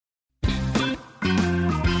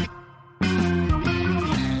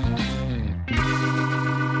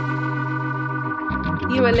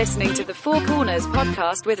You are listening to the Four Corners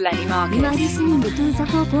podcast with Lenny Marcus. You are listening to the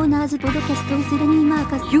Four Corners podcast with Lenny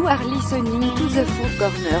Marcus. You are listening to the Four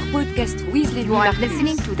Corners podcast with Lenny Marcus. You are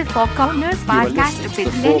listening to the Four Corners podcast with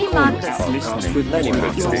Lenny Marcus.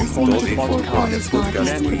 You are listening to the Four Corners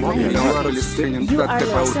podcast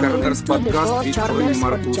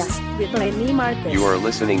with Lenny Marcus. You are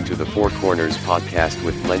listening to the Four Corners podcast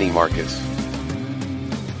with Lenny Marcus.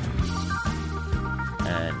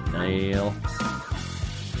 And Neil.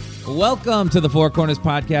 Welcome to the Four Corners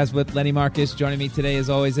podcast with Lenny Marcus. Joining me today,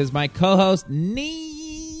 as always, is my co-host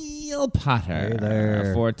Neil Potter. Hey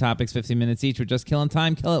there. 4 topics, 15 minutes each. We're just killing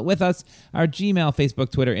time. Kill it with us. Our Gmail,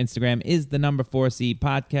 Facebook, Twitter, Instagram is the number 4C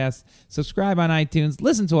podcast. Subscribe on iTunes.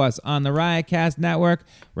 Listen to us on the Riotcast Network,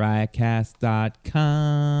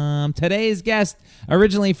 riotcast.com. Today's guest,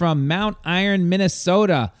 originally from Mount Iron,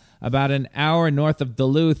 Minnesota, about an hour north of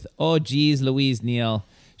Duluth. Oh, geez, Louise, Neil.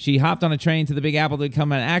 She hopped on a train to the Big Apple to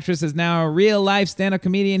become an actress, is now a real-life stand-up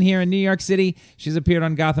comedian here in New York City. She's appeared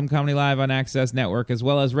on Gotham Comedy Live on Access Network, as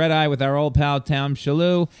well as Red Eye with our old pal Tom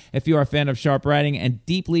Shalhoub. If you are a fan of sharp writing and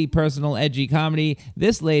deeply personal, edgy comedy,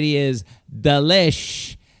 this lady is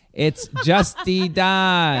delish. It's Justy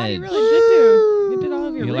God, you Dodge. really did do. You did all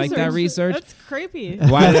of your You research. like that research? That's creepy.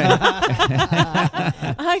 Why did I?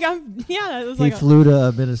 It was He like flew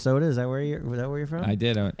to Minnesota. Is that where you're from? I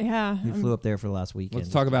did. yeah. He flew up there for the last weekend.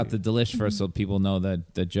 Let's talk about the delish first, so people know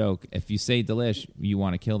the joke. If you say delish, you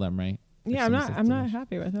want to kill them, right? Yeah, If I'm someone not. says I'm not delish.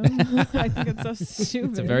 happy with him. I think it's so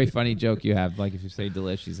stupid. It's a very funny joke you have. Like if you say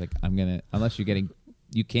delish, he's like, unless you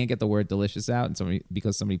can't get the word delicious out, and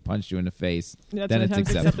somebody punched you in the face, That's then when it's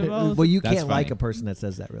time's acceptable. Well, you That's can't like funny. a person that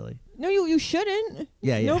says that, really. No, you shouldn't.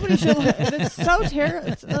 Yeah. Nobody should. It's so terrible.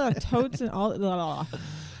 It's totes and all. Blah, blah, blah.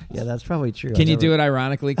 Yeah, that's probably true. Can you do it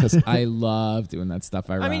ironically? Because I love doing that stuff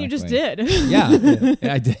ironically. I mean, you just did. Yeah,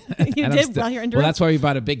 I did. You And I'm did while you're in Well, direct- that's why we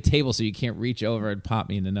bought a big table so you can't reach over and pop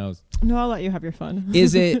me in the nose. No, I'll let you have your fun.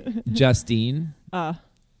 Is it Justine? Uh,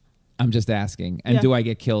 I'm just asking. And Yeah. do I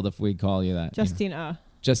get killed if we call you that? Justine.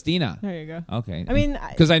 Justina. There you go. Okay. I mean,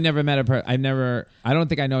 because I never met I don't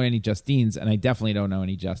think I know any Justines, and I definitely don't know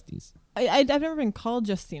any Justies. I've never been called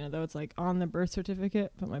Justina though. It's like on the birth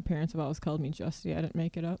certificate, but my parents have always called me Justy. I didn't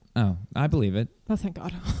make it up. Oh, I believe it. Oh, thank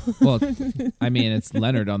God. Well, I mean, it's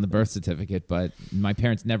Leonard on the birth certificate, but my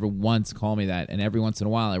parents never once call me that, and every once in a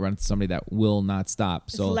while I run into somebody that will not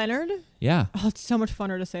stop. So It's Leonard. yeah. Oh, it's so much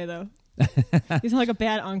funner to say though. You sound like a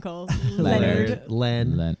bad uncle.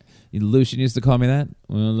 Len. Lucian used to call me that.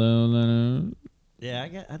 Leonard. Yeah,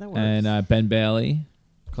 that works. And Ben Bailey.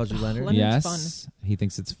 Called you Leonard? Leonard's Yes, he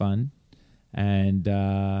thinks it's fun. And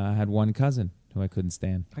I had one cousin who I couldn't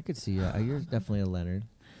stand. I could see you're definitely a Leonard.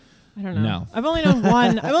 I don't know. No. I've only known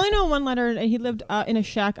one. I've only known one Leonard, and he lived in a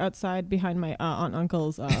shack outside behind my aunt and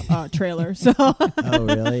uncle's trailer. So Oh,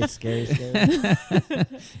 really? Scary.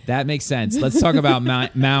 That makes sense. Let's talk about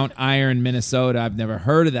Mount Iron, Minnesota. I've never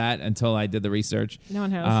heard of that until I did the research. no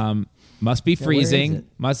one has. Must be Yeah, where is freezing.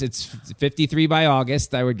 it? It's 53 by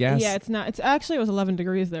August, I would guess. Yeah, it's not. It was 11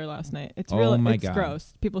 degrees there last night. It's Oh really. my it's God.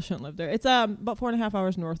 gross. People shouldn't live there. It's about 4.5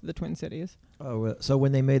 hours north of the Twin Cities. Oh, so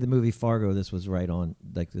when they made the movie Fargo, this was right on.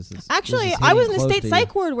 Like this is. Actually, this is I was in hitting the close state to you.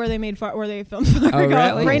 psych ward where they filmed Fargo.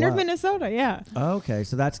 really? Brainerd, Wow. Minnesota. Yeah. Oh, okay,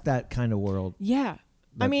 so that's that kind of world. Yeah.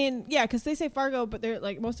 I mean, yeah, because they say Fargo, but they're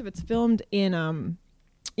like most of it's filmed in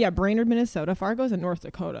Brainerd, Minnesota. Fargo's in North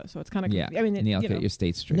Dakota, so it's kind of Yeah. I mean, Neil, you know, get your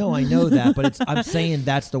state straight. No, I know that, but I'm saying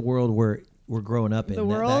that's the world we're growing up in. The That-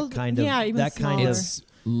 world? that kind of Yeah, even that kind smaller. of. It's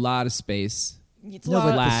a lot of space. it's No, a but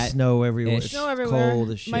lot. the Flat-ish. snow everywhere. It's Snow everywhere. cold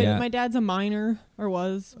as shit. My, Yeah. my dad's a miner, or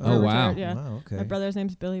was. Oh, or wow. retired, yeah. Wow, okay. My brother's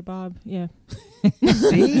name's Billy Bob. Yeah.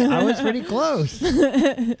 See, I was pretty close.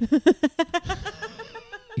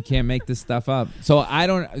 You can't make this stuff up. So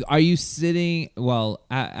are you sitting,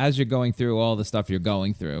 as you're going through all the stuff you're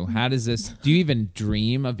going through, how does this, do you even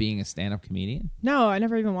dream of being a stand-up comedian? No, I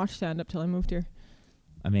never even watched stand-up till I moved here.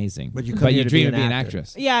 Amazing. But you come here to dream be of an being an actor.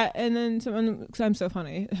 actress. Yeah, and then because I'm so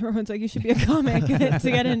funny, everyone's like, "You should be a comic to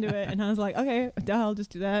get into it," and I was like, "Okay, duh, I'll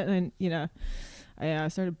just do that." And I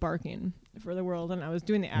started barking for the world, and I was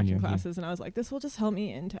doing the acting you're here. classes, and I was like, "This will just help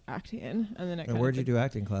me into acting." And then And where'd you do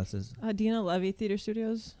acting classes? Dina Levy Theater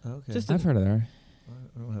Studios. Okay. Just I've heard of her.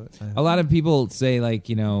 I don't have it. A lot of people say, like,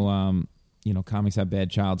 comics have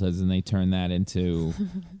bad childhoods, and they turn that into,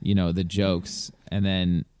 the jokes, and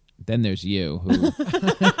then there's you, who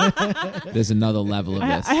there's another level of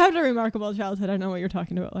this. I have a remarkable childhood. I know what you're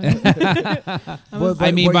talking about. Like.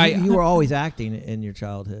 You were always acting in your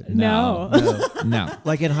childhood. No. No.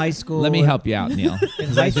 Like in high school. Let me help you out, Neil.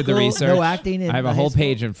 Because I did the school, research. no acting in I have a high whole school?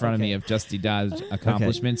 page in front of me Okay. of Justy Dodge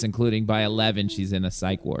accomplishments, including by 11, she's in a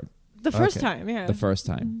psych ward. The first Okay. time, yeah. The first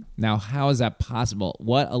time. Now, how is that possible?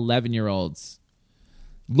 What 11-year-olds?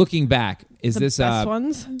 Looking back, is the this best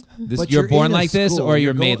ones? this But you're in born a like this, school. or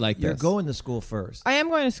you're going- made like You're this? going to school first, I am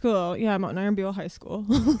going to school. Yeah, I'm at Iron Buell High School.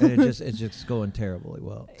 and it's just going terribly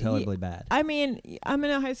bad. I mean, I'm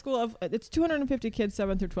in a high school of it's 250 kids,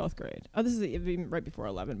 7th through 12th grade. Oh, this is even right before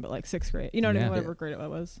 11, but like 6th grade. You know what I Yeah. mean? Whatever grade it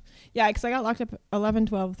was. Yeah, because I got locked up 11,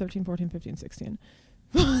 12, 13, 14, 15, 16.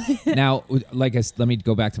 Now, let me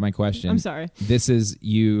go back to my question. I'm sorry. This is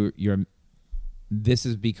This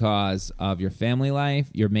is because of your family life.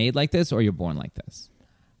 You're made like this, or you're born like this,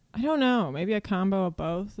 I don't know. Maybe a combo of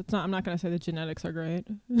both. It's not. I'm not going to say the genetics are great.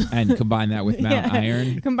 and combine that with Mount Yeah.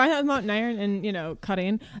 Iron. Combine that with Mountain Iron and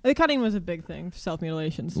cutting. The cutting was a big thing. Self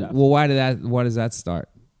mutilation stuff. Well, why does that start?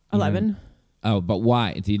 11. Oh, but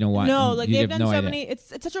why? Do you know why? No, like You they've have done no so idea. many. It's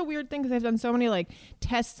such a weird thing because they've done so many like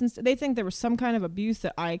tests and they think there was some kind of abuse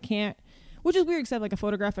that I can't, which is weird because I have like a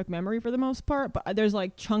photographic memory for the most part. But there's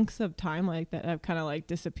like chunks of time like that have kind of like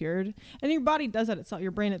disappeared, and your body does that itself.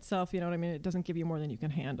 Your brain itself, you know what I mean? It doesn't give you more than you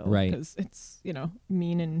can handle, Right. Because it's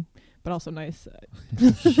mean and but also nice.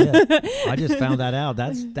 Shit. I just found that out.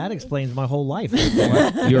 That explains my whole life.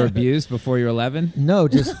 You were abused before you were 11? No,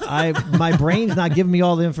 just my brain's not giving me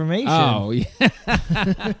all the information. Oh, yeah.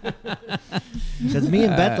 Because me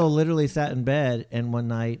and Bethel literally sat in bed and one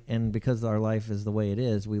night, and because our life is the way it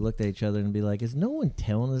is, we looked at each other and be like, is no one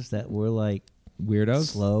telling us that we're like Weirdos?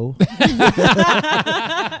 slow?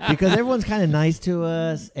 Because everyone's kind of nice to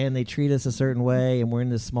us and they treat us a certain way, and we're in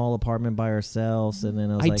this small apartment by ourselves. And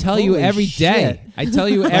then I was I like, tell you holy every shit. day. I tell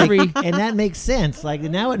you every... And that makes sense. Like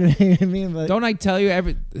now it means like, Don't I tell you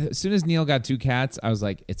every... As soon as Neil got 2 cats, I was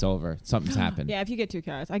like, it's over. Something's happened. Yeah, if you get 2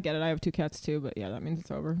 cats, I get it. I have 2 cats too, but yeah, that means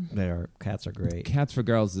it's over. cats are great. Cats for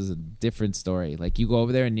girls is a different story. Like, you go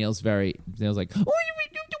over there and Neil's like...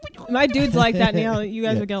 My dude's like that, Neil. You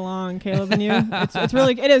guys would get along, Caleb and you. It's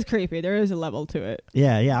really, it is creepy. There is a level to it.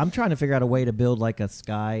 Yeah. I'm trying to figure out a way to build like a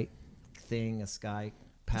sky thing, a sky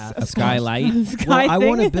path. A skylight? Sky I thing?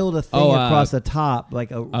 want to build a thing across the top,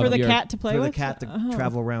 like a for the your- cat to play for with. the cat to Oh.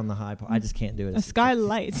 travel around the high part. I just can't do it. A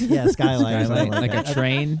skylight. Yeah, skylight. Skylight, like that. a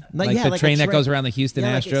train? No, like yeah, the like a train that train. goes around the Houston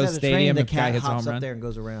Yeah, like Astros instead of a train, Stadium the if the guy cat hits a hops home up run? there and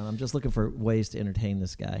goes around. I'm just looking for ways to entertain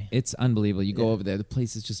this guy. It's unbelievable. You go Yeah. over there. The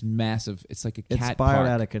place is just massive. It's like a It cat spiraled park.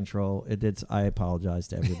 out of control. I apologize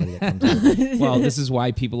to everybody that comes over. Well, this is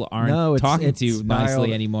why people aren't No, it's- talking it's to you nicely spiraled.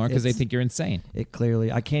 anymore, because they It's- think you're insane. It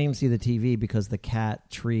clearly, I can't even see the TV because the cat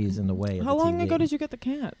tree's in the way of How the long TV. ago did you get the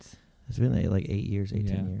cats? It's been like 8 years, 18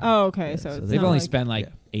 Yeah. years. Oh, okay. Yeah, so so it's they- They've not only like- spent like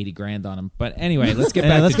Yeah. $80,000 on them. But anyway, let's get Yeah,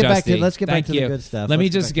 back let's to get back to- Justy. let's get back Thank to the you. good stuff. Let me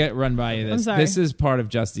Let's get just back- run by you I'm this. sorry. This is part of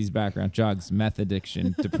Justy's background: drugs, meth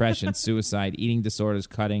addiction, depression, suicide, eating disorders,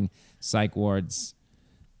 cutting, psych wards.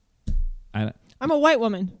 I'm a white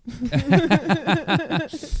woman.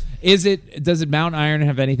 Does it Mount Iron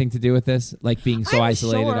have anything to do with this? Like being so I'm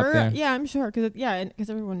isolated sure. up there? Yeah, I'm sure. Because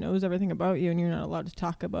everyone knows everything about you, and you're not allowed to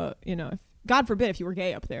talk about, if, God forbid, if you were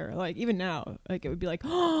gay up there. Like even now, like it would be like,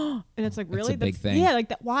 oh, and it's like really a big thing. Yeah, like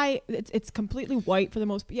that. Why it's completely white for the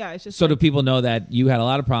most. Yeah, it's just. So like, do people know that you had a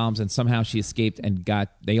lot of problems and somehow she escaped and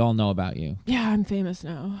they all know about you? Yeah, I'm famous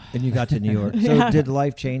now. And you got to New York. So Yeah. did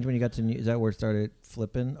life change when you got to New York? Is that where it started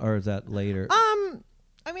flipping, or is that later?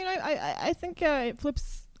 I mean, I think it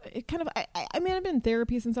flips. It kind of. I mean, I've been in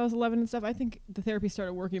therapy since I was 11 and stuff. I think the therapy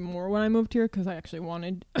started working more when I moved here because I actually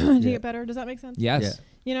wanted to Yeah. get better. Does that make sense? Yes.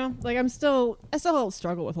 Yeah. Like I still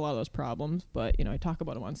struggle with a lot of those problems, but I talk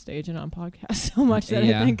about them on stage and on podcasts so much that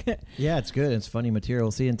Yeah. I think. Yeah, it's good. It's funny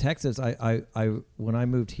material. See, in Texas, I when I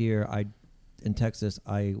moved here, in Texas,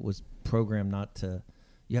 I was programmed not to.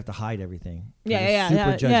 You have to hide everything. 'Cause Yeah, it's yeah,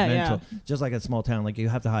 super yeah, judgmental. yeah. Just like a small town, like you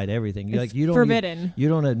have to hide everything. You It's like you don't forbidden. You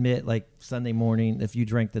don't admit like Sunday morning if you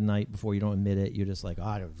drank the night before. You don't admit it. You're just like, oh,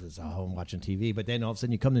 I was at home watching TV. But then all of a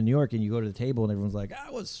sudden you come to New York and you go to the table and everyone's like, I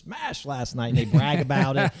was smashed last night, and they brag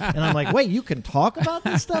about it. And I'm like, wait, you can talk about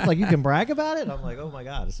this stuff? Like you can brag about it? I'm like, oh my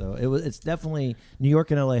god. So it's definitely New York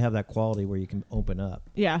and LA have that quality where you can open up.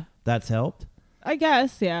 Yeah, That's helped. I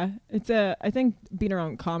guess. Yeah, it's I think being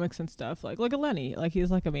around comics and stuff. Like look at Lenny. Like he's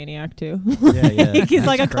like a maniac too. Yeah. He's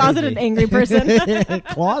like a That's closeted crazy. angry person.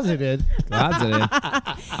 Closeted. Closeted.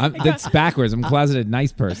 That's backwards. I'm a closeted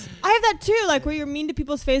nice person. I have that too. Like where you're mean to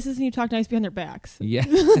people's faces and you talk nice behind their backs. Yeah.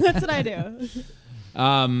 That's what I do.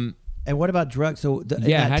 And what about drugs? So in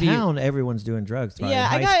Yeah, how that do you- town, everyone's doing drugs. Right?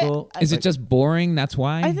 Yeah, In high school. Is it just boring? That's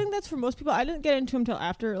why? I think that's for most people. I didn't get into them until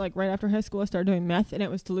after, like right after high school. I started doing meth, and it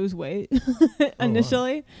was to lose weight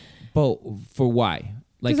initially. But for why?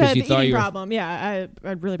 Like, Because I had you the thought eating you were. problem. Yeah, I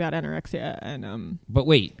had really bad anorexia, and But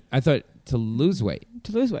wait, I thought to lose weight.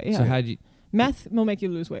 to lose weight. Yeah. So how'd you. Meth will make you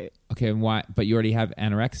lose weight. Okay, and why? But you already have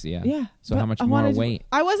anorexia. Yeah. So but how much I more wanted to- weight?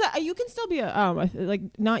 I was. You can still be a like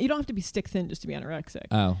not. You don't have to be stick thin just to be anorexic.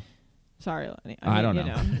 Oh, Sorry, Lenny. I don't you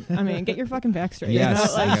know. I mean, get your fucking back straight. Yes.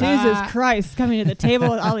 You know? Like, Jesus Christ, coming to the table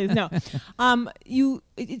with all these. No,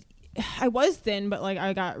 I was thin, but like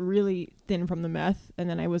I got really thin from the meth, and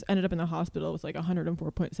then I ended up in the hospital with like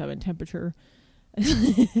 104.7 temperature.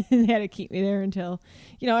 They had to keep me there until,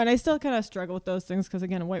 and I still kind of struggle with those things because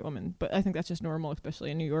again, a white woman. But I think that's just normal,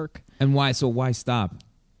 especially in New York. and why? So why stop?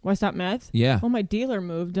 Why stop meth? Yeah. Well, my dealer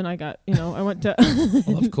moved, and I got, I went to,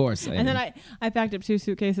 Well, of course. and then I packed up 2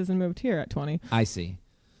 suitcases and moved here at 20. I see.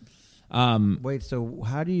 Wait, so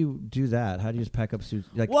how do you do that? How do you just pack up suits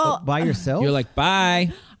by Well, yourself? You're like,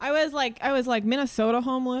 bye. I was like Minnesota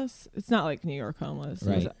homeless. It's not like New York homeless.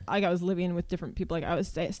 Right. I was living with different people. Like I was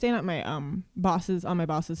staying at my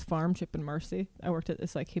boss's farm, Chip and Marcy. I worked at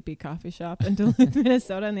this like hippie coffee shop in Duluth,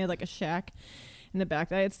 Minnesota, and they had like a shack in the back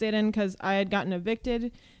that I had stayed in because I had gotten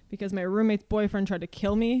evicted because my roommate's boyfriend tried to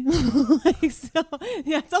kill me. It's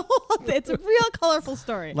a real colorful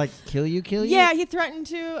story. like kill you? Yeah, he threatened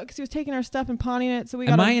to because he was taking our stuff and pawning it. So we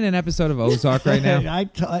got. Am I in an episode of Ozark right now?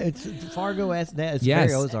 It's Fargo-esque. It's Yes,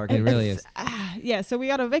 very Ozark. it really is. Yeah, so we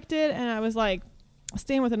got evicted, and I was like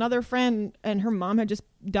staying with another friend, and her mom had just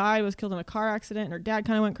died, was killed in a car accident, and her dad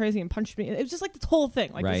kind of went crazy and punched me. It was just like this whole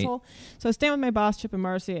thing, like Right. this whole. So I was staying with my boss, Chip and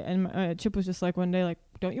Marcy, and Chip was just like one day, like,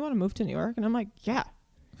 "Don't you want to move to New York?" And I'm like, "Yeah."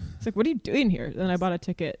 It's like, "What are you doing here?" And I bought a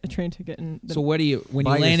train ticket, and So what do you when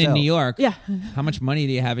you By land in yourself. New York? yeah. How much money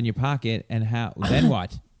do you have in your pocket, and how? Then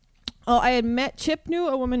what? Oh, I had met Chip knew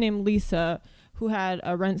a woman named Lisa who had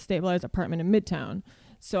a rent stabilized apartment in Midtown.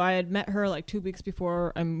 So I had met her like 2 weeks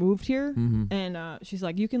before I moved here, and she's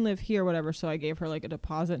like, "You can live here, whatever." So I gave her like a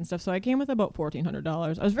deposit and stuff. So I came with about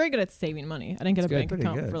 $1,400. I was very good at saving money. I didn't get That's a good. bank Pretty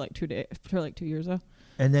account good. for like 2 days, for like 2 years though.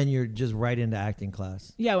 And then you're just right into acting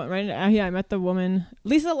class. Yeah, I went right into, I met the woman.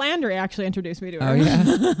 Lisa Landry actually introduced me to her. Oh yeah.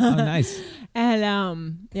 Oh nice. And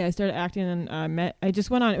I started acting, and I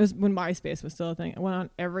just went on. It was when MySpace was still a thing. I went on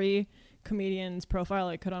every comedian's profile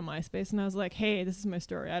I could on MySpace, and I was like, "Hey, this is my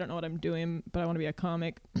story. I don't know what I'm doing, but I want to be a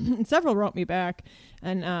comic." And several wrote me back,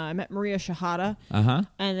 and I met Maria Shahada, Uh-huh.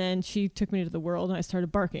 and then she took me to the world, and I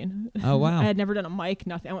started barking. Oh wow. I had never done a mic,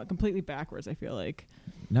 nothing. I went completely backwards. I feel like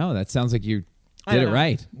No, that sounds like you I did don't it know.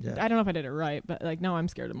 right. Yeah. I don't know if I did it right, but like now I'm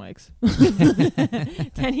scared of mics.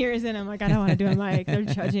 10 years in, I'm like, I don't want to do a mic. They're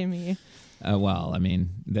judging me. Well, I mean,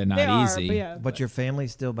 they're not They are, easy. but yeah. But your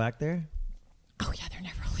family's still back there? Oh yeah, they're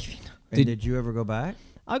never leaving. And did you ever go back?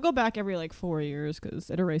 I'll go back every like 4 years because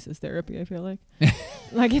it erases therapy. I feel like,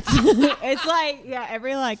 like it's like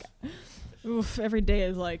every like, every day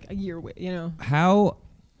is like a year. How?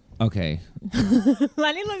 Okay.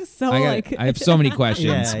 Lenny looks so I have so many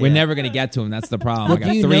questions. Yeah, We're yeah. never gonna get to them. That's the problem. Well, I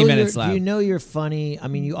got do you 3 know minutes you're- left. Do you know you're funny? I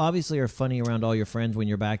mean, you obviously are funny around all your friends when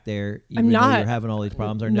you're back there. I'm even though not. you're having all these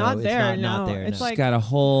problems. Or Not no, there, It's not no. there. It's no. like- She's got a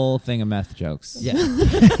whole thing of meth jokes. yeah.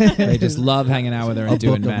 They just love hanging out with her A and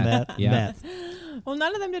doing book of meth. Yeah. meth. Well,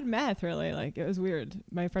 none of them did meth really. Like it was weird.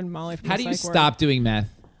 My friend Molly from How the do you psych ward- stop doing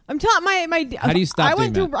meth? I'm telling my. How do you stop I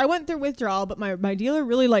went doing through. I went through withdrawal, but my dealer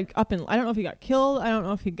really like up and I don't know if he got killed. I don't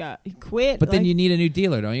know if he quit. But then like, you need a new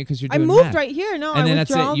dealer, don't you? Because you're I doing moved meth. right here. No, And I then that's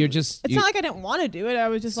withdrawal. it. You're just. It's not like I didn't want to do it. I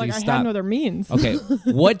was just So like you I stopped. had no other means. Okay,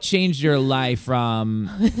 what changed your life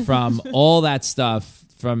from all that stuff?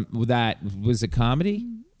 From that, was it comedy?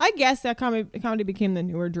 I guess that comedy became the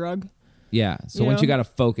newer drug. Yeah. So You once know? you got a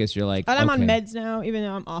focus, you're like, And I'm on okay. meds now, even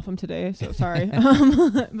though I'm off them today. So sorry.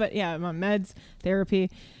 But yeah, I'm on meds, therapy.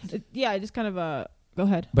 I just kind of go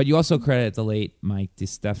ahead. But you also credit the late Mike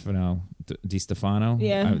DiStefano.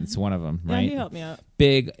 Yeah. It's one of them, Yeah, right? he helped me out.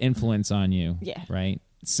 Big influence on you. Yeah. Right.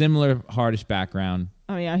 Similar hardish background.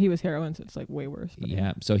 Oh yeah, he was heroin, so it's like way worse. But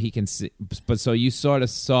Yeah. So he can see, but so you sort of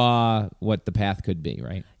saw what the path could be,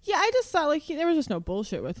 right? Yeah, I just saw like there was just no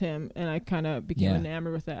bullshit with him, and I kind of became Yeah.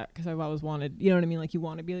 enamored with that because I've always wanted, you know what I mean? Like you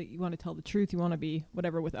want to be, like, you want to tell the truth, you want to be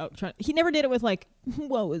whatever without trying. He never did it with like,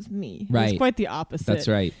 "Woe is me." It Right. was quite the opposite. That's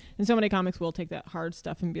right. And so many comics will take that hard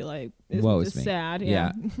stuff and be like, Woe "It's is me." sad."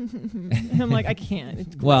 Yeah. And I'm like, I can't.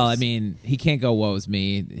 It's Well, I gross. mean, he can't go woe is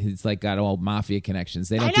me. He's like got all mafia connections.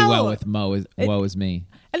 They I don't do well know. with woe is me.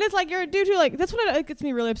 And it's like you're a dude who like that's what it gets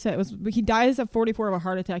me really upset was he dies at 44 of a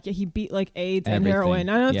heart attack, yet he beat like AIDS and Everything. heroin.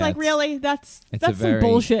 And it's Yeah, like it's- really that's it's a some very-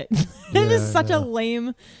 bullshit. It's Yeah, just such I a know.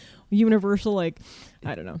 lame universal like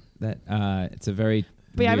I don't know. That it's a very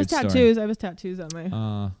But yeah, I was weird story. tattoos. I was tattoos on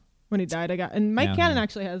my when he died. I got and Mike Yeah. Cannon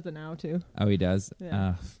actually has the now too. Oh, he does.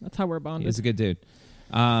 Yeah. That's how we're bonded. He's a good dude.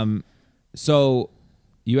 So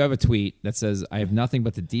you have a tweet that says, "I have nothing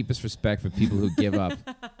but the deepest respect for people who give up,"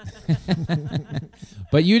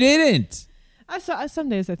 but you didn't. Some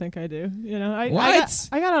days I think I do. You know, I What?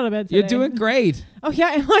 I got out of bed today. You're doing great. Oh yeah,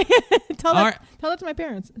 am I? tell Are- that to my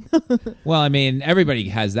parents. Well, I mean, everybody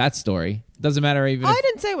has that story. Doesn't matter even. I if,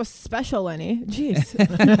 didn't say it was special, Lenny. Jeez.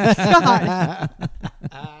 God.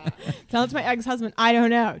 Tell it to my ex-husband. I don't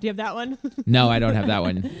know. Do you have that one? no, I don't have that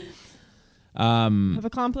one. I've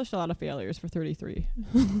accomplished a lot of failures for 33.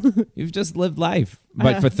 You've just lived life,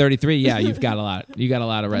 but for 33, yeah, you've got a lot. You got a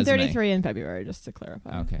lot of I'm resume. 33 in February, just to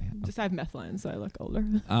clarify. Okay. Just I have meth lines, so I look older.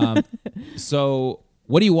 So,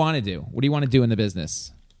 what do you want to do? What do you want to do in the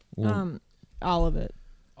business? All of it.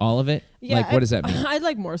 All of it? Yeah. Like, what does that mean? I'd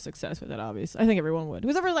like more success with it, obviously. I think everyone would.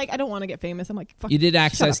 Who's ever like, I don't want to get famous. I'm like, fuck. You did shut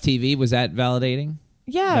Access up. TV. Was that validating?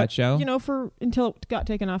 Yeah. That show? You know, until it got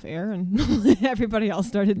taken off air and everybody else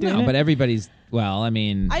started doing No, it. but everybody's. Well, I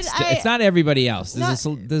mean, it's not everybody else.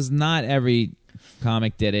 There's not every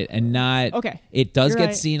comic did it, and not. Okay. It does You're get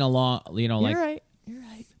right. seen along. You know, like You're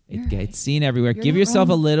right. it gets seen everywhere. You're Give not yourself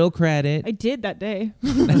wrong. a little credit. I did that day.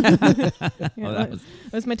 that was-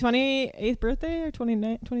 it was my 28th birthday or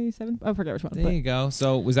 27th. I forget which one. There you go.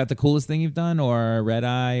 So, was that the coolest thing you've done, or Red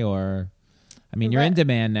Eye, or? I mean, you're in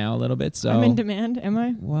demand now a little bit. So I'm in demand, am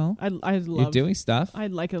I? Well, I you're love doing stuff.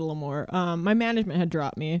 I'd like it a little more. My management had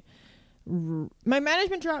dropped me. My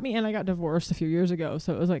management dropped me, and I got divorced a few years ago.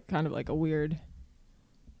 So it was like kind of like a weird.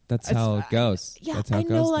 That's how it goes. Yeah, That's how I it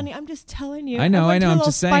know, goes. Lenny. I'm just telling you. I know, went I know, through a I'm little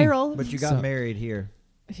just saying. spiral. But you got So- married here.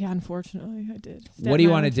 Yeah, unfortunately, I did. What do you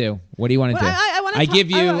want to do? What do you want to Well, do? I wanna I talk-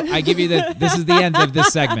 give you the. This is the end of this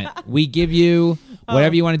segment. We give you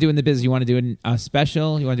whatever you want to do in the business. You want to do a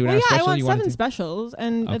special? You want to do an Well, hour yeah, I special? want You 7 to specials,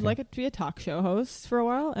 and I'd Okay. like it to be a talk show host for a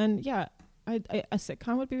while. And yeah, a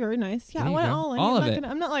sitcom would be very nice. Yeah, There I you want it go. all. All I'm of not it.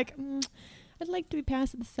 I'm not like. I'd like to be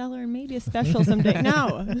past the cellar and maybe a special someday.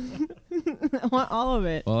 No, I want all of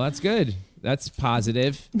it. Well, that's good. That's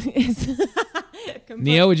positive. It's-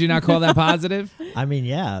 Neil, would you not call that positive? I mean,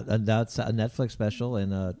 yeah, that's a Netflix special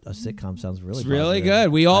and a sitcom sounds really It's really positive.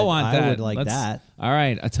 good. We all want that. I would like Let's- that. All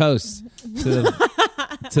right, a toast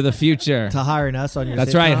to the future. To hiring us on your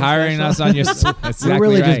That's sitcom right, hiring special. us on your. That's We're exactly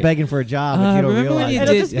really right. just begging for a job, if you don't remember when realize. you it.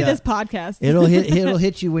 It'll did- just be yeah. this podcast. It'll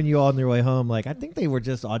hit you when you're on your way home. Like, I think they were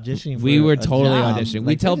just auditioning. For We were a totally job. auditioning. Like,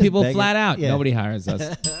 We tell they're just people begging. flat out, Yeah. nobody hires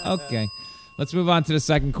us. Okay. Let's move on to the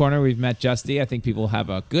second corner. We've met Justy. I think people have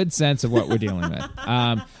a good sense of what we're dealing with.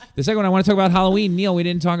 The second one, I want to talk about Halloween. Neil, we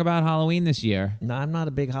didn't talk about Halloween this year. No, I'm not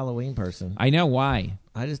a big Halloween person. I know why.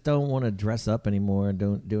 I just don't want to dress up anymore and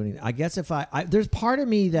don't do anything. I guess if I there's part of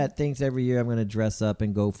me that thinks every year I'm going to dress up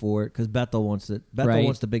and go for it because Bethel wants it. Bethel Right.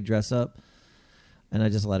 wants the big dress up, and I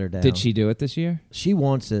just let her down. Did she do it this year? She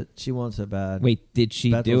wants it. She wants it bad. Wait, did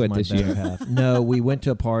she Bethel's do it my this better year? half. No, we went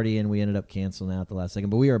to a party and we ended up canceling out the last second.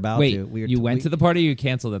 But we were about Wait, to. We were you went to the party or you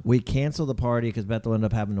canceled it? We canceled the party because Bethel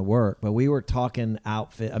ended up having to work. But we were talking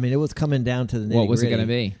outfit. I mean, it was coming down to the What was it nitty-gritty. going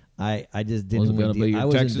to be? I just Was it didn't. gonna be your I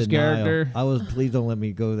was in Texas denial. character? I was. Please don't let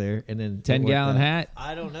me go there. And then 10-gallon hat?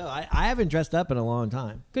 I don't know. I haven't dressed up in a long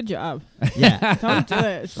time. Good job. Yeah. Don't do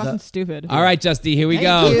it. It's fucking stupid. All right, Justy, here we Thank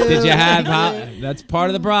go. you. Did you have... Thank that's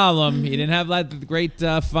part of the problem. You didn't have like the great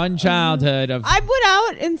fun childhood of I went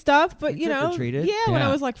out and stuff, but you know, trick-or-treated? yeah, when Yeah.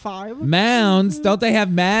 I was like 5. mounds. Don't they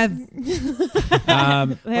have math?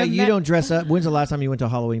 They Wait, have you met- don't dress up. When's the last time you went to a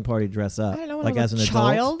Halloween party to dress up? I don't know. When Like I as was an a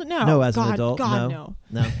adult? child? No. No, as God, an adult. God, no.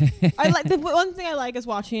 no. I like the one thing I like is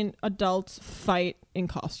watching adults fight in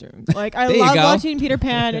costumes. Like I There you love go. watching Peter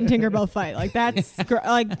Pan and Tinkerbell fight. Like that's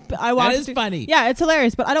like I watch. is funny. Yeah, it's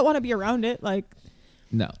hilarious, but I don't want to be around it. Like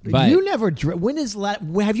No, but you never. When is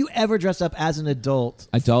have you ever dressed up as an adult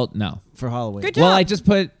adult, no. for Halloween? Good Well,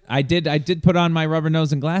 job. I did put on my rubber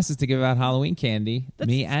nose and glasses to give out Halloween candy.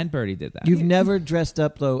 Me and Birdie did that. You've never dressed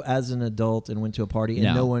up though as an adult and went to a party and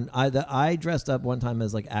No. no one. I dressed up one time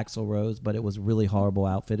as like Axl Rose, but it was a really horrible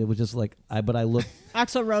outfit. It was just like but I looked.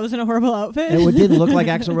 Axl Rose in a horrible outfit. It didn't look like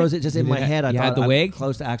Axl Rose. It just in You my did- head. I you thought had the I'm wig?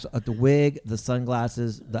 close to Axl. The wig, the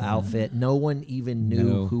sunglasses, the outfit. No one even knew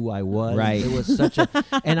No. who I was. Right. It was such a.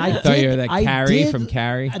 And I thought you did- were that I Carrie did- from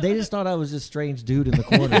Carrie. They just thought I was this strange dude in the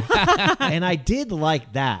corner, and I did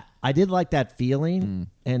like that. I did like that feeling,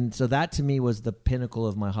 and so that to me was the pinnacle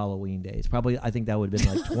of my Halloween days. Probably, I think that would have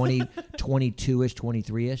been like 22-ish,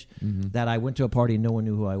 23-ish, that I went to a party and no one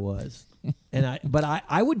knew who I was. And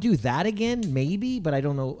I would do that again, maybe, but I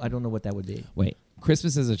don't know what that would be. Wait,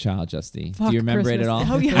 Christmas as a child, Justy. Fuck Do you remember Christmas. it at all?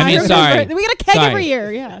 Oh, yeah, I mean, remember sorry. it. We get a keg Sorry. every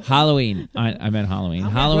year. Yeah, Halloween. I meant Halloween. How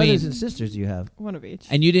many Halloween. brothers and sisters do you have? one of each.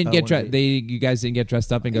 And you didn't Oh, get one dressed. of each. You guys didn't get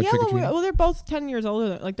dressed up and go yeah, trick or well, treating. well, they're both 10 years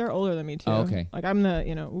older. Like they're older than me too. Oh, okay. Like I'm the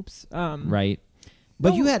oops. Right. But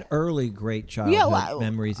No. you had early great childhood Yeah, well,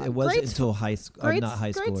 memories. It wasn't great's- until high school, Great's, not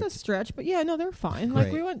high school. great's a stretch, but yeah, no, they're fine. Like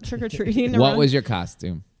Great. we went trick or treating. What was your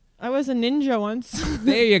costume? I was a ninja once,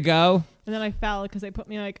 There you go. and then I fell because they put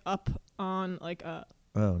me like up on like a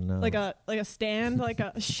Oh no. like a stand, like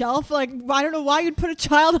a shelf. Like I don't know why you'd put a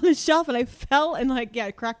child on a shelf, and I fell and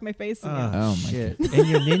cracked my face again. Oh, my shit! In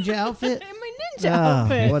your ninja outfit? In my ninja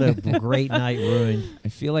outfit. What a great night ruined. I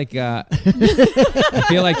feel like I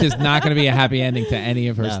feel like there's not going to be a happy ending to any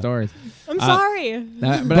of her No. stories. I'm sorry.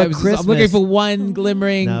 But But I'm looking Christmas- for one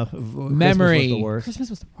glimmering No, memory. Christmas was the worst. Christmas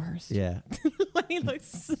was the worst. Yeah, He looks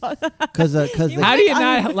so. because How do you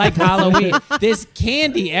not like Halloween? This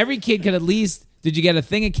candy, every kid could at least. Did you get a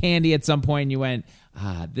thing of candy at some point and you went,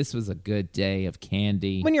 this was a good day of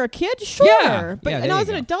candy? When you're a kid, sure. Yeah. But Yeah, and there as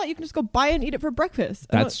you an go. adult, you can just go buy it and eat it for breakfast.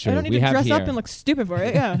 That's I true. don't need We to have dress up here. and look stupid for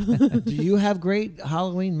it. Yeah. do you have great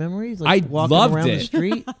Halloween memories? I walking loved around it. the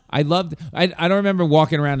street. I don't remember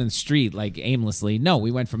walking around in the street like aimlessly. No, we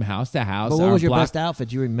went from house to house. But what our was your block- best outfit?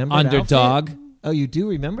 Do you remember the Underdog. outfit? Oh, you do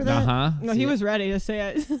remember that? Uh-huh. No, he was ready to say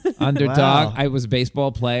it. Underdog. Wow. I was a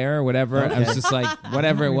baseball player or whatever. I was Okay. just like,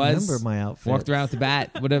 whatever it was. remember my outfit. Walked around with the bat.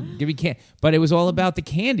 Whatever. Give me candy. But it was all about the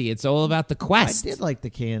candy. It's all about the I quest. did like the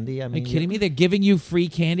candy. I Are mean, you kidding me? They're giving you free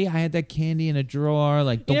candy. I had that candy in a drawer.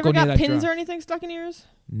 Like, You don't never go near got that pins drawer. or anything stuck in yours?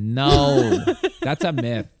 No, that's a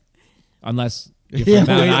myth. Unless you're Yeah,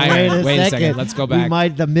 from Mount Iron. Wait a second. Let's go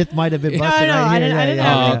back. The myth might have been No, busted no, right I here. didn't. I didn't yeah,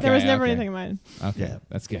 have yeah. it. There was Okay, never okay. anything in mine. Okay, Yeah.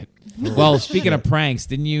 that's good. Well, speaking of pranks,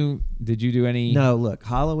 did you do any? No, look,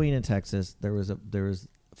 Halloween in Texas, there was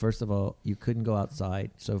first of all, you couldn't go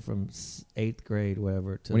outside. So from 8th grade,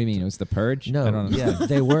 whatever. What do you mean? It was the purge? I No, don't know. yeah,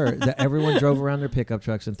 they were. Everyone drove around their pickup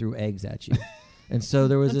trucks and threw eggs at you. And so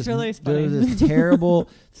there was That's this really there was funny. this terrible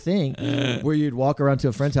thing where you'd walk around to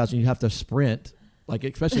a friend's house and you'd have to sprint. Like,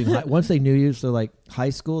 especially once they knew you, so like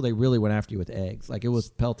high school, they really went after you with eggs. Like, it was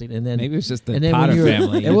pelting. And then Maybe it was just the and then when Potter you were-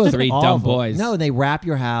 family. It was three awful. dumb boys. No, they wrap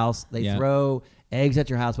your house. They Yeah. throw eggs at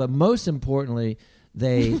your house. But most importantly,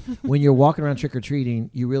 when you're walking around trick or treating,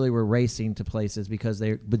 you really were racing to places because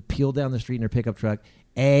they would peel down the street in their pickup truck,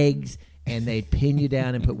 eggs, and they'd pin you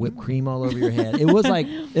down and put whipped cream all over your head. It was like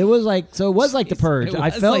the purge. It I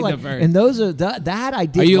was felt like the purge. and those are that I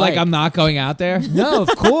did. Are you like I'm not going out there? No, of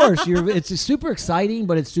course. It's super exciting,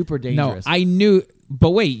 but it's super No, dangerous. I knew.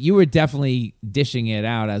 But wait, you were definitely dishing it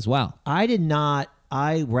out as well. I did not.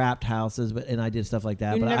 I wrapped houses, and I did stuff like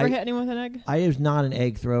that. You but never I, hit anyone with an egg? I was not an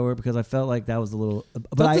egg thrower because I felt like that was a little.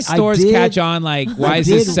 But Don't I, the stores I did, catch on? Like, why is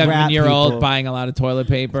did this wrap 7-year-old people. buying a lot of toilet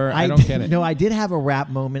paper? I don't get it. No, I did have a wrap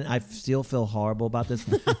moment. I still feel horrible about this.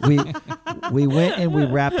 we went and we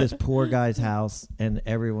wrapped this poor guy's house, and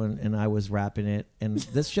I was wrapping it, and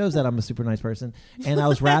this shows that I'm a super nice person. And I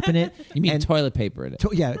was wrapping it. You mean and toilet paper? In it.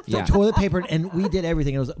 Yeah. Toilet paper, and we did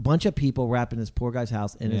everything. It was a bunch of people wrapping this poor guy's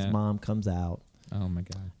house, and Yeah. his mom comes out. Oh my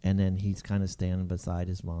god! And then he's kind of standing beside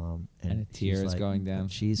his mom, And a tear she's is like- going down.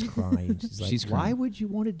 She's crying. She's like, She's "Why crying. would you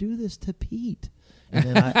want to do this to Pete?" And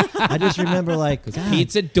then I just remember like, God.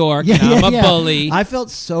 Pete's a dork. Yeah, and I'm yeah, a bully. I felt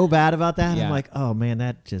so bad about that. Yeah. I'm like, oh man,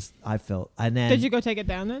 I felt. And then Did you go take it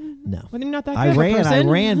down then? No. Well, you're not that good I of a ran,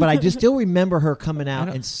 person. but I just still remember her coming out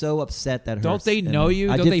don't- and so upset that her. Don't they and know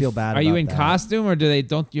you? I Don't did they, feel bad. Are you about in that. costume, or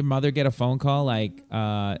don't your mother get a phone call like,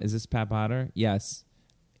 "Is this Pat Potter?" Yes.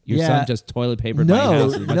 Your Yeah. son just toilet papered my house. No,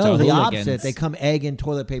 with a bunch no, of the hooligans. opposite. They come egg and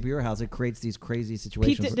toilet paper your house. It creates these crazy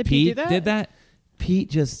situations. Did Pete do that? did that. Pete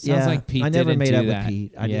just Sounds yeah. like Pete I never didn't made do up that. with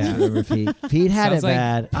Pete. I Yeah. just remember Pete. Pete had Sounds it like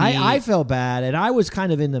bad. Pete- I felt bad, and I was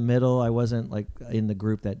kind of in the middle. I wasn't like in the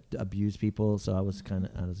group that abused people, so I was in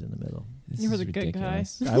the middle. This You were is the good guy.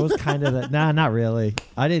 ridiculous. I was kind of nah, not really.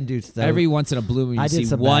 I didn't do stuff. Every once in a blue moon, you I did see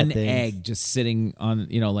some bad one things. egg just sitting on,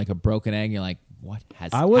 like a broken egg. You're like, what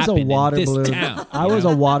has I was a happened water in this balloon. town? I was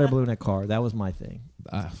a water balloon at car. That was my thing.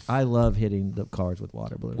 Uh, I love hitting the cars with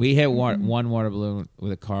water balloons. we hit one water balloon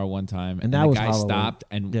with a car one time, and that the was guy Halloween. stopped,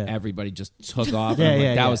 and Yeah. everybody just took off. Yeah, and I'm like,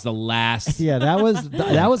 yeah, that yeah. was the last. yeah, that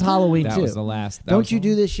was Halloween That too. was the last. That Don't was you the-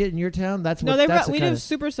 do this shit in your town? That's No, what. That's we the do kind of,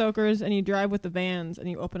 super soakers, and you drive with the vans, and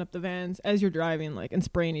you open up the vans as you're driving, like, and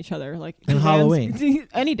spraying each other, like And the Halloween. vans-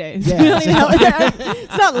 any day. Yeah.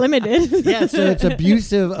 It's not limited. yeah, so it's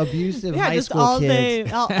abusive Yeah, high just school all kids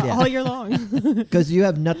day, all year long, because you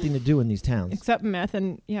have nothing to do in these towns. except meth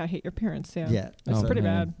and I hate your parents. Yeah, It's Oh, pretty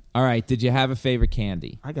man. bad. All right. Did you have a favorite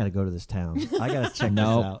candy? I got to go to this town. I got to check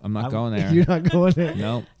No, this out. I'm not going there. You're not going there.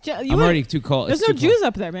 No, You I'm would- already too cold. There's It's no too cold. Jews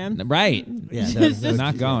up there, man. Right. Yeah, I'm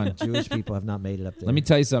not going. Jewish people have not made it up there. Let me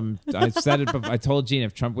tell you something. I said it. I told Gene,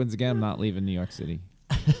 if Trump wins again, I'm not leaving New York City.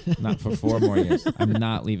 Not for 4 more years. I'm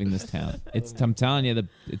not leaving this town. I'm telling you,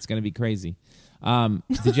 it's going to be crazy.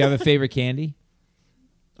 Did you have a favorite candy?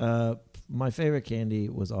 My favorite candy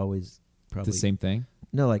was always probably The same thing.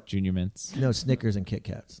 No, like Junior Mints. no Snickers and Kit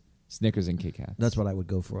Kats. Snickers and Kit Kats. That's what I would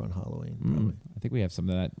go for on Halloween. Probably. I think we have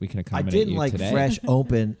something that we can I accommodate didn't you like today. fresh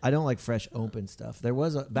open. I don't like fresh open stuff. There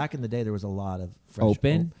was back in the day. There was a lot of fresh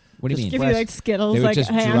Open? What do you Just mean? Give fresh- you like Skittles, They would like just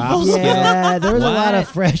a handful. drop- Yeah, there was a lot of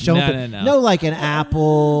What? fresh No, open. no. like an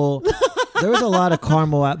apple. There was a lot of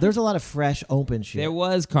caramel. There's a lot of fresh open shit. There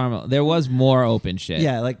was caramel. There was more open shit.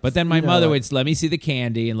 Yeah, like, But then my you know, mother like- would let me see the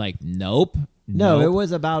candy and like, nope. No, nope. it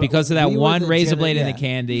was about because of that we were one the razor gener- blade in yeah. the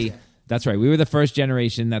candy. That's right. We were the first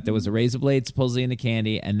generation that there was a razor blade supposedly in the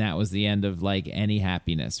candy, and that was the end of like any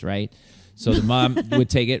happiness, right? So the mom would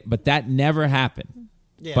take it, but that never happened.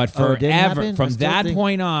 Yeah. But Oh, it didn't forever, happen? I from still that think-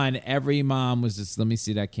 point on, every mom was just, let me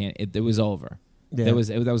see that candy. It was over. Yeah. That was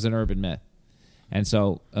an urban myth, and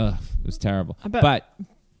so it was terrible. I bet-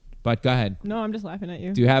 But go ahead. No, I'm just laughing at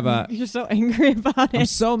you. Do you have a? You're so angry about I'm it.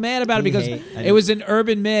 so mad about it You because hate- I it know. was an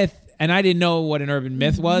urban myth, and I didn't know what an urban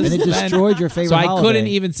myth was. And it then. destroyed your favorite So I holiday. couldn't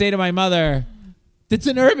even say to my mother, "It's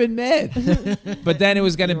an urban myth." But then it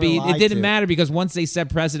was going to You were be. It lied didn't to. matter because once they set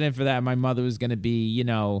precedent for that, my mother was going to be,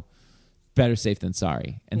 better safe than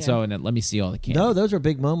sorry. And Yeah. so, and then, let me see all the candy. No, those were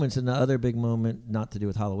big moments, and the other big moment, not to do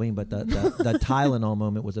with Halloween, but the Tylenol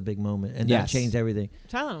moment was a big moment, and Yes. that changed everything.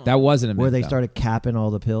 Tylenol. That wasn't a myth. Where they though. started capping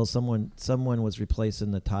all the pills. Someone was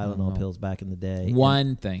replacing the Tylenol Oh. pills back in the day.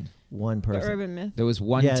 One thing. One the person. urban myth. There was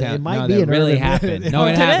one Yeah, town. it might no, be that an really urban myth. happened. No, Oh,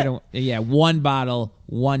 it did happened. Yeah, one bottle,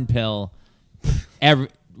 one pill.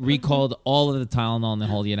 Recalled all of the Tylenol in the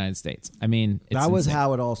whole United States. I mean, it's That was insane.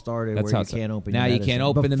 how it all started. That's where how you it's- can't open. now your you can't medicine.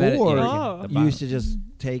 open the medicine. Before, Oh. you used to just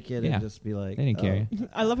take it Yeah. and just be like, They didn't care.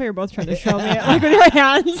 I love how you're both trying to show me it, like with your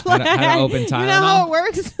hands. How to Like, open You know Tylenol? how it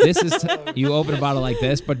works. This is you open a bottle like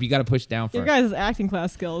this, but you got to push down Your first. guys' acting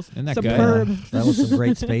class skills. Isn't that good? Superb. That was some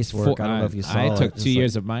great space work. Four- I don't know if you saw I it. took Just 2 like,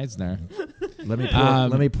 years of Meisner.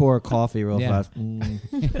 Let me pour coffee real Yeah. fast.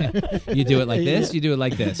 Mm. You do it like this. You do it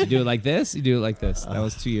like this. You do it like this. You do it like this. That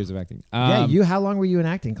was 2 years of acting. Yeah, how long were you in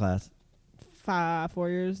acting class? 4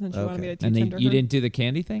 years, and she wanted me to teach and under you her. didn't do the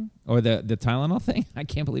candy thing or the Tylenol thing. I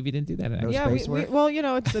can't believe you didn't do that. No Yeah, space work? well,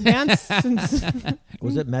 it's a dance. Since,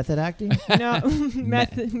 Was it method acting? meth,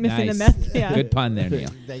 missing Nice. the meth. Yeah. Good pun there, Neil.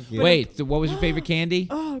 Thank you. Wait, so what was your favorite candy?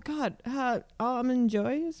 Oh God, almond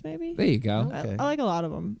joys maybe. There you go. Okay. I like a lot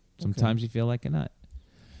of them. Sometimes you feel like a nut.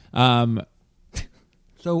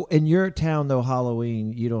 So in your town, though,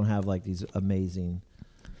 Halloween, you don't have like these amazing,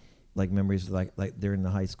 like memories like during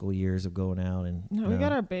the high school years of going out and. No, we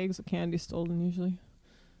got our bags of candy stolen usually.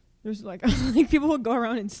 There's like people would go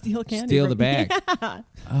around and steal candy. Steal from- the bag. Yeah.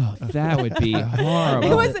 Oh, that would be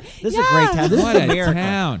horrible. It was. This is a great town. This what is a America.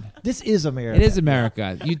 town. This is America. It is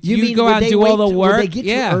America. You mean, go would out and they do all wait the to- work. Would they get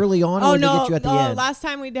yeah. you early on, or Oh would no! they get you at the end? Last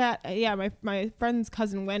time we did, my friend's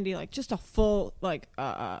cousin Wendy, like just a full like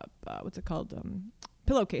what's it called?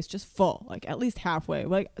 Pillowcase just full, like at least halfway,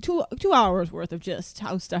 like 2 hours worth of just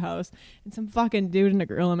house to house, and some fucking dude in a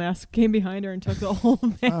gorilla mask came behind her and took the whole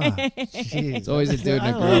bag. It's always a dude in a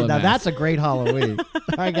I don't know. gorilla Now mask. that's a great Halloween.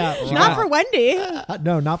 I got Not for Wendy.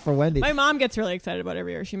 no, not for Wendy. My mom gets really excited about it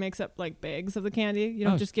every year. She makes up like bags of the candy. You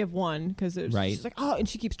don't Oh. just give one because it's Right. she's like, oh, and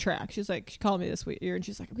she keeps track. She's like, she called me this year and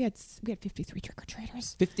she's like, we had 53 trick or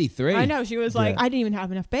treaters. 53. I know. She was like, Yeah. I didn't even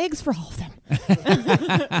have enough bags for all of them.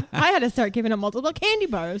 I had to start giving them multiple candy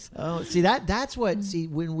bars. Oh, see that's what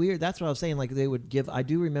when that's what I was saying. Like they would give. I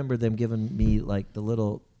do remember them giving me like the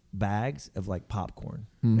little bags of like popcorn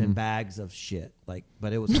and bags of shit. Like,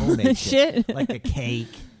 but it was homemade Shit. like a cake.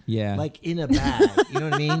 Yeah. Like in a bag, you know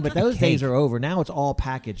what I mean? But those days are over. Now it's all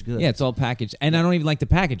packaged goods. Yeah, it's all packaged. And I don't even like the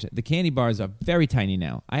package. The candy bars are very tiny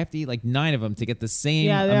now. I have to eat like 9 of them to get the same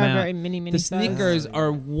Yeah, they are amount. very mini The size. Snickers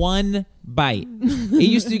are one bite. It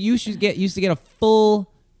used to used to get a full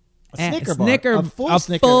Snicker bar. A full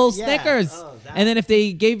Snicker. full Yeah. Snickers. Oh, that- And then if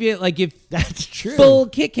they gave you That's true. full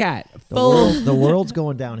Kit Kat, the world's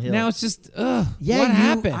going downhill. now it's just yeah, what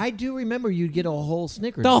happened? I do remember you'd get a whole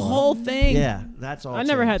Snickers. The bar. whole thing. Yeah, that's all. I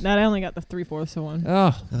never had changed. that. I only got the 3/4 of one.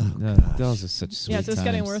 Oh, no, those are such sweet Yeah, so it's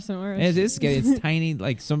getting times. worse and worse. It is getting. It's tiny.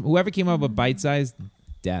 Like whoever came up with bite size,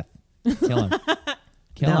 death. Kill him.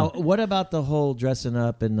 Kill Now, him. what about the whole dressing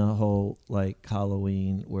up and the whole like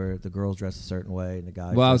Halloween where the girls dress a certain way and the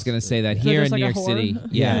guys? Well, I was dress- going to say that They're here in just New like York a City.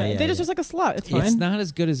 horde. Yeah. They just dress like a slut. It's fine. It's not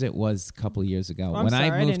as good as it was a couple of years ago. I'm When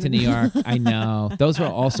sorry, I I moved to didn't- New York, I know. Those were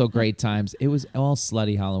also great times. It was all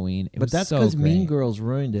slutty Halloween. It But was that's so because Mean great. Girls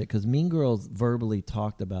ruined it. Because Mean Girls verbally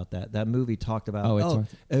talked about that. That movie talked about Oh, it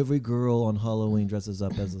talked- every girl on Halloween dresses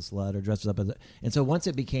up as a slut or dresses up as a. And so once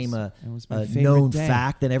it became a It was my favorite known day.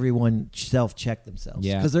 fact, then everyone self-checked themselves.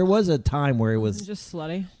 Yeah. Because there was a time where it was. Just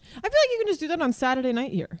slutty. I feel like you can just do that on Saturday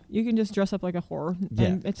night here. You can just dress up like a whore,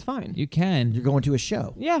 and it's fine. You can. You're going to a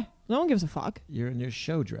show. Yeah, no one gives a fuck. You're in your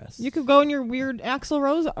show dress. You could go in your weird Axl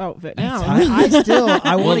Rose outfit now.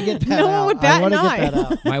 I want to get that No one out. would bat I want an to eye. get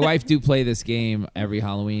that out. My wife do play this game every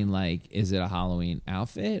Halloween. Like, is it a Halloween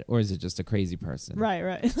outfit or is it just a crazy person?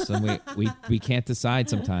 Right. So we can't decide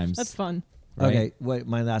sometimes. That's fun. Right? Okay, wait.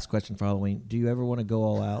 My last question for Halloween: do you ever want to go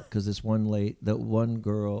all out? Because this one the one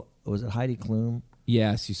girl, was it Heidi Klum?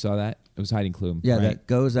 Yes, you saw that. It was Heidi Klum. Yeah, right? that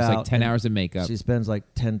goes It's out. like 10 and hours of makeup. She spends like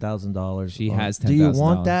 $10,000. She has Do you $10,000.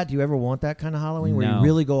 want that? Do you ever want that kind of Halloween where No. you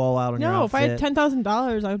really go all out on your No, outfit? if I had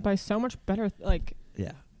 $10,000, I would buy so much better. Like,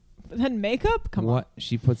 Yeah. then makeup. Come on. What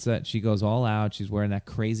she puts that she goes all out. She's wearing that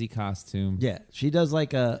crazy costume. Yeah, she does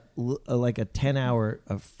like a 10-hour,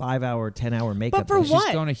 a 5-hour, 10-hour makeup. But for day. She's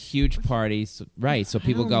what? going to huge parties, right? So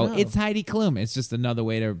people don't go, know. "It's Heidi Klum." It's just another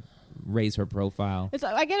way to raise her profile. It's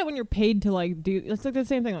I get it when you're paid to like do. It's like the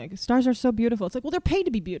same thing. Like stars are so beautiful. It's like, well, they're paid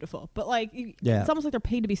to be beautiful, but like, Yeah. it's almost like they're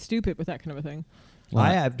paid to be stupid with that kind of a thing.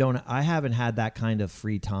 I haven't had that kind of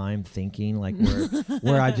free time thinking, like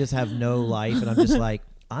where I just have no life and I'm just like,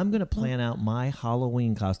 I'm gonna plan out my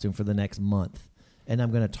Halloween costume for the next month and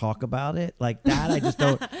I'm gonna talk about it like that. I just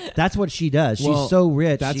don't. That's what she does. Well, She's so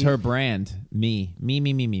rich. That's her brand. Me.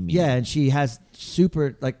 Yeah, and she has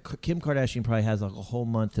super like Kim Kardashian probably has like a whole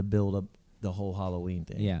month to build up the whole Halloween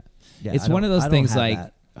thing. Yeah. Yeah, It's I one of don't- those I don't things have like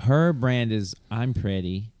that. her brand is I'm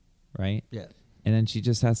pretty, right? Yeah. And then she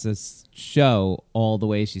just has to show all the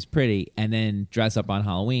ways she's pretty and then dress up on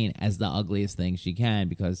Halloween as the ugliest thing she can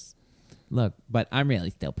because, look, but I'm really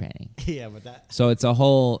still pretty. Yeah, but that. So it's a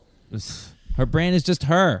whole, her brand is just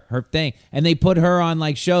her thing. And they put her on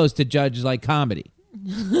like shows to judge like comedy,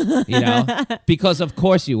 because of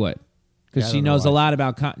course you would. Because Yeah, I she don't know knows a why. lot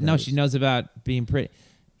about, no, she knows about being pretty.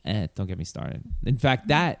 Don't get me started. In fact,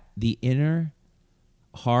 the inner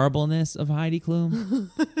horribleness of Heidi Klum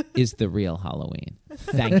is the real Halloween.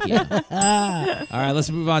 Thank you. All right, let's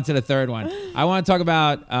move on to the third one. I want to talk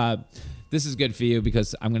about this is good for you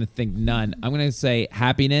because I'm going to think none. I'm going to say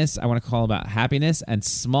happiness. I want to call about happiness and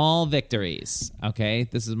small victories. Okay,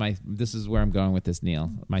 this is where I'm going with this, Neil.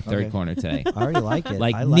 My third Okay. corner today. I already like it.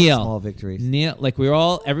 Like I like Neil, small victories. Neil, like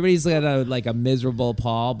everybody's got a miserable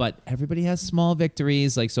Paul, but everybody has small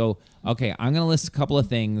victories. Like so, okay, I'm gonna list a couple of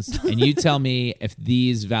things, and you tell me if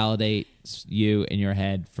these validate you in your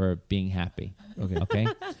head for being happy. Okay.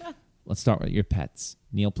 Let's start with your pets.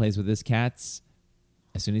 Neil plays with his cats.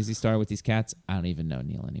 As soon as he started with these cats, I don't even know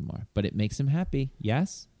Neil anymore, but it makes him happy.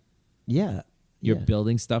 Yes, Yeah. you're yeah.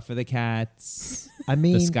 building stuff for the cats. I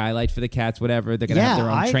mean, The skylight for the cats, whatever. They're gonna have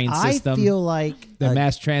their own train system. I feel like The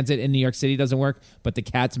mass transit in New York City doesn't work, but the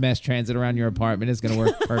cat's mass transit around your apartment is going to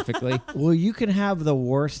work perfectly. well, you can have the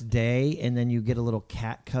worst day, and then you get a little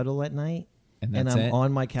cat cuddle at night. And And that's I'm it.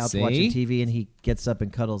 on my couch See? watching TV, and he gets up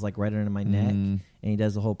and cuddles like right under my neck, and he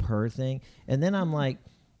does the whole purr thing. And then I'm like,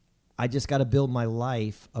 I just got to build my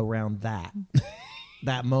life around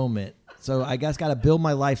that moment. So I guess got to build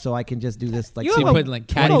my life so I can just do this like You So have you a- put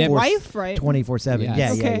like you have a catnip. wife, right? 24/7. Yes.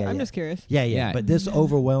 Yeah, Okay, yeah. I'm just curious. Yeah, Yeah. But this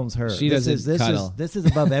overwhelms her. She this doesn't cuddle. This is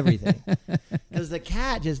above everything. Because the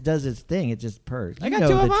cat just does its thing. It just purrs. I You got know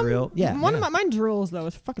two the of them. drill. Yeah. One of mine drools though.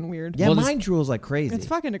 It's fucking weird. Yeah, Well, this- mine drools like crazy. It's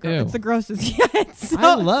fucking Ew. it's the grossest yet. So,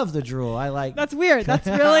 I love the drool. I like. that's weird. That's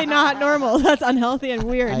really not normal. That's unhealthy and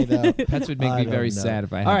weird. I know. Pets would make I me don't very know. sad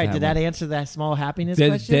if I had All right, that did that one. answer that small happiness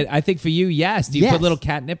question? I think for you, yes. Do you Yes. put little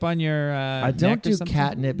catnip on your I don't neck or do something?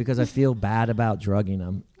 catnip because I feel bad about drugging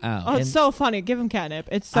them. Oh, Oh. it's so funny. Give him catnip.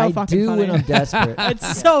 It's so I fucking do funny. when I'm desperate.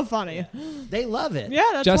 It's so funny. They love it. Yeah,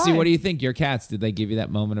 that's Justy, why. what do you think? Your cats, did they give you that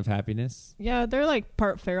moment of happiness? Yeah, they're like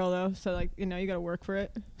part feral though, so like you got to work for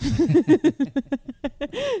it.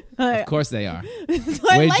 Of course they are. So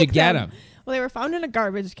I Where'd you like get them. them? Well, they were found in a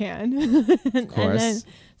garbage can. Of course. And then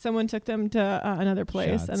someone took them to another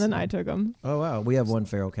place, Shots. and then I took them. Oh wow, we have one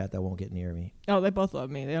feral cat that won't get near me. Oh, they both love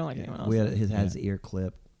me. They don't like anyone else. We had his ear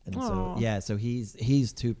clipped, and Aw. so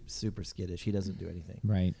he's too super skittish. He doesn't do anything.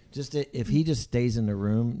 Right. Just if he just stays in the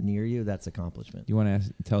room near you, that's accomplishment. You want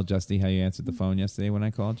to tell Justy how you answered the phone yesterday when I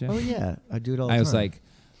called you? Oh yeah, I do it all the I time. was like,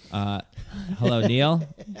 hello, Neil?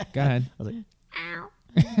 Go ahead. I was like,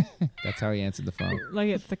 That's how he answered the phone. Like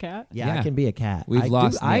it's the cat. yeah, Yeah. I can be a cat. We've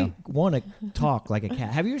lost I Neil. want to talk like a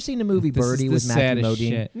cat. Have you ever seen the movie This is Birdie the with Matthew saddest Modine?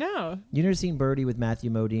 shit. No. You never seen Birdie with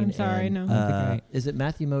Matthew Modine? I'm sorry, and, no. I don't think is it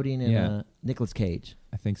Matthew Modine and Yeah. Nicolas Cage?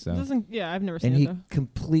 I think so. Yeah, I've never seen And it he though.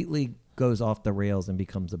 completely goes off the rails and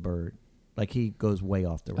becomes a bird. Like he goes way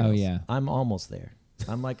off the rails. Oh, yeah. I'm almost there.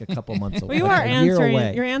 I'm like a couple months away. Well, you are a year answering.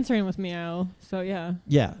 away. You're answering with meow. So yeah,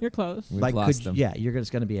 Yeah. you're close. We've Like, lost them. yeah, you're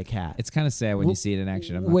just going to be a cat. It's kind of sad when Well, you see it in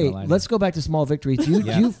action. I'm not Wait, gonna lie to let's you. go back to small victories. Do you,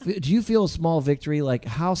 Yeah. do you feel a small victory? Like,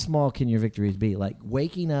 how small can your victories be? Like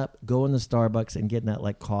waking up, going to Starbucks, and getting that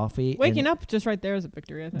like coffee. Waking up just right there is a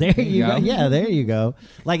victory. I think. There you go. go. Yeah, there you go.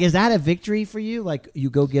 Like, is that a victory for you? Like, you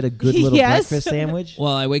go get a good little Yes. breakfast sandwich.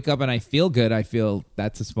 Well, I wake up and I feel good. I feel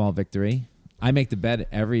that's a small victory. I make the bed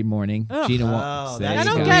every morning. Ugh. Gina Oh, won't. there I you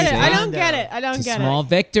don't go. get it. See? I don't get it. I don't It's a get small it.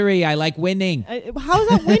 victory. I like winning. How is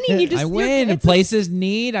that winning? You just I win. it's Places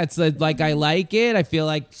need. It's like I like it. I feel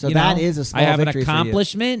like So you that know, is a small I have an victory for you.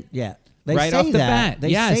 accomplishment. Yeah. They Right say off the that. bat. They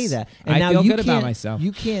Yes. say that. And I now feel you good about can't- myself.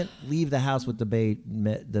 You can't leave the house with the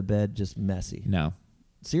bed just messy. No,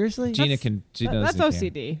 Seriously? Gina can. She That's doesn't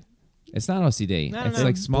care. OCD. It's not OCD. I don't It's know.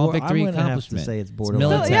 like small I'm victory gonna have to accomplishment. say it's It's borderline. So,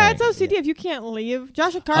 military. yeah, it's OCD if you can't leave.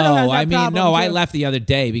 Josh Ricardo has Oh, that I mean, problem, no, I too. left the other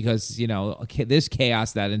day because, there's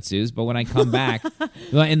chaos that ensues. But when I come back,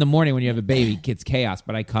 well, in the morning when you have a baby, it's chaos.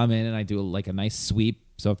 But I come in and I do like a nice sweep.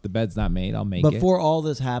 So if the bed's not made, I'll make it. Before all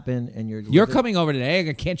this happened and You're coming over today.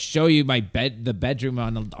 I can't show you my bed, the bedroom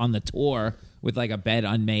on the tour with like a bed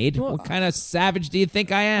unmade. Well, what kind of savage do you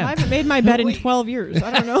think I am? I haven't made my bed in 12 years.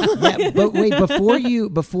 I don't know. Yeah, but wait,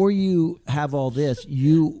 before you have all this,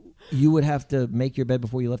 you would have to make your bed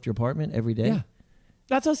before you left your apartment every day? Yeah.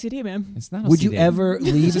 That's OCD, man. It's not. Would you OCD. ever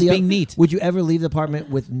leave just being neat. Would you ever leave the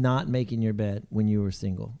apartment with not making your bed when you were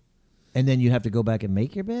single? And then you'd have to go back and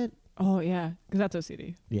make your bed? Oh, yeah, because that's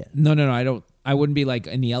OCD. Yeah. No, I don't. I wouldn't be like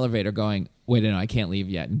in the elevator going, wait, no, I can't leave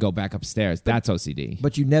yet and go back upstairs. That's OCD.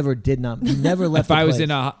 But you never left If the I was place.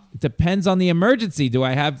 in depends on the emergency.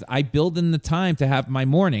 I build in the time to have my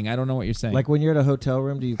morning. I don't know what you're saying. Like when you're at a hotel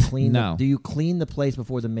room, do you clean No. do you clean the place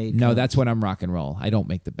before the maid no, comes? that's when I'm rock and roll. I don't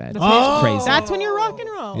make the bed. That's It's crazy. That's when you're rock and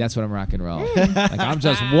roll. That's when I'm rock and roll. Like I'm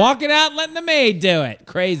just walking out and letting the maid do it.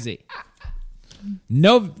 Crazy.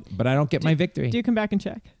 No, but I don't get my victory. Do you come back and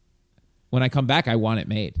check? When I come back, I want it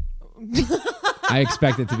made. I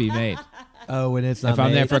expect it to be made. Oh, when it's not If I'm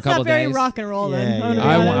made. there for a That's couple not very days. rock and roll then. Yeah, I'm yeah.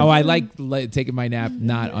 gonna be honest. I like taking my nap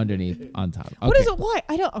not underneath, on top. Okay. What is it? Why?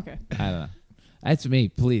 I don't. Okay. I don't know. That's me.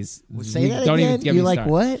 Please Say that don't again. even get You're me like,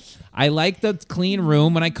 started. what? I like the clean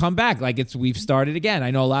room when I come back. Like we've started again. I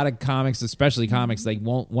know a lot of comics, especially comics, like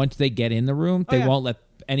won't once they get in the room, they yeah. won't let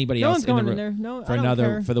anybody No else one's in the going room in there. No, for I don't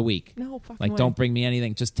care. for the week. No fucking Like way. don't bring me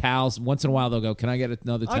anything, just towels. Once in a while they'll go, "Can I get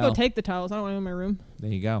another I'll towel?" go take the towels. I don't want them in my room.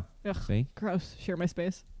 There you go. Ugh. See, Gross. Share my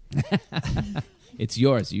space. it's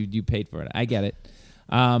yours. You paid for it. I get it.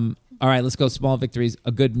 All right, let's go. Small victories.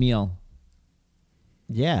 A good meal.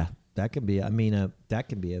 Yeah, that could be. I mean, that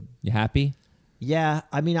could be a. You happy? Yeah,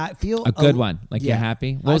 I mean, I feel A good one. Like yeah. you're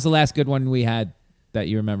happy. What was the last good one we had that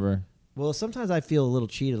you remember? Well, sometimes I feel a little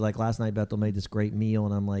cheated. Like last night, Bethel made this great meal,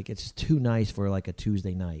 and I'm like, it's just too nice for like a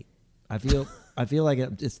Tuesday night. I feel like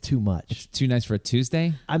it's too much. It's too nice for a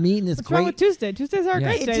Tuesday. I'm eating this What's great. wrong with Tuesday? Tuesdays are a Yeah.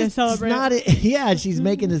 great It's day just- to it's celebrate. not. Yeah, she's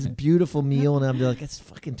making this beautiful meal, and I'm like, it's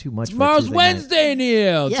fucking too much. Tomorrow's for a Tuesday night. Wednesday,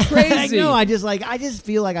 Neil. It's Yeah, crazy. I know. I just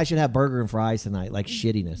feel like I should have burger and fries tonight, like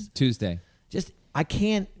shittiness. Tuesday. Just I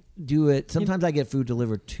can't do it. Sometimes I get food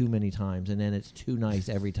delivered too many times, and then it's too nice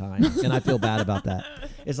every time, and I feel bad about that.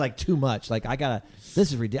 It's like too much. Like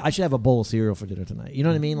this is ridiculous. I should have a bowl of cereal for dinner tonight. You know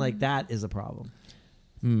what I mean? Like that is a problem.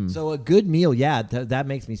 So a good meal, yeah, that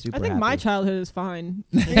makes me super I think happy. my childhood is fine.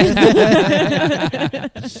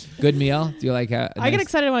 Good meal. Do you like? I get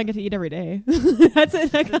excited when I get to eat every day. That's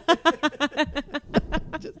it.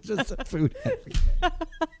 just food.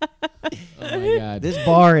 Oh my god. This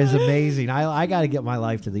bar is amazing. I got to get my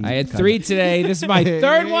life to these. I had kind 3 of- today. This is my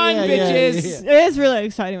third one, Yeah, bitches. yeah. It is really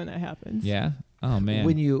exciting when that happens. Yeah. Oh man.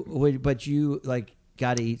 But you like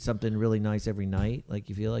got to eat something really nice every night. Like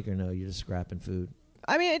you feel like, or no, you're just scrapping food.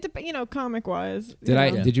 I mean, comic wise.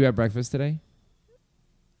 Did you have breakfast today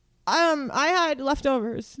I had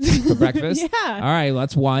leftovers for breakfast? Yeah. All right, well,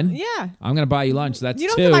 that's one. Yeah. I'm gonna buy you lunch. That's You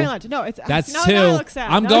don't 2. have to buy lunch. No, it's That's no, 2. Now I look sad.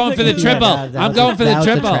 I'm Now I going look for the sad. triple. That I'm was going for the that was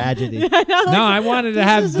a triple. tragedy. No, I wanted to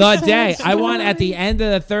have the day. I want at the end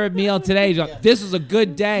of the third meal today. This was a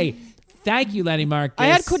good day. Thank you, Lenny Marcus. I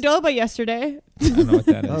had Qdoba yesterday. I don't know what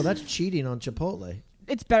that is. Oh, that's cheating on Chipotle.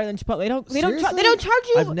 It's better than Chipotle. They don't Seriously? charge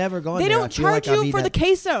you. I've never gone They there. I don't feel charge like I'm you for the eating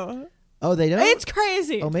queso. Oh, they don't. It's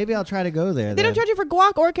crazy. Oh, maybe I'll try to go there. They don't charge you for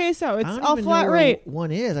guac or queso. It's I don't all even flat know where rate.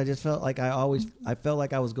 one is. I just felt like I felt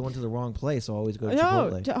like I was going to the wrong place, so I always go to No,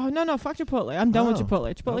 Chipotle. no, fuck Chipotle. I'm done with Oh,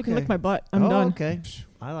 Chipotle. Chipotle can okay. lick my butt. I'm Oh, done. Okay.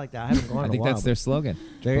 I like that. I haven't gone I in think a while. that's their slogan.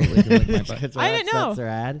 There- Chipotle can lick my butt. That's I didn't know. That's their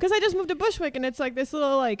ad. Because I just moved to Bushwick, and it's like this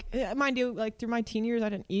little like, mind you, like through my teen years, I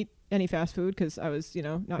didn't eat any fast food because I was,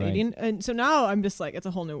 not Right. eating, and so now I'm just like, it's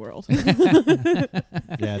a whole new world.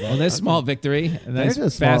 Yeah, Well, there's small victory. A nice There's a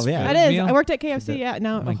small- fast yeah. food It is. meal. I worked at KFC. Yeah,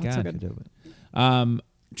 no, Oh my it's so God. good.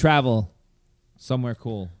 Travel somewhere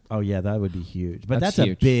cool. Oh yeah, that would be huge. But that's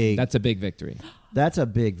huge. a big. That's a big victory. That's a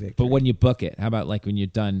big victory. But when you book it, how about like when you're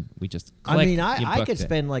done, we just click, I mean, you I booked could it.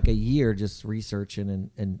 spend like a year just researching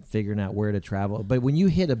and figuring out where to travel. But when you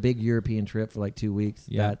hit a big European trip for like 2 weeks,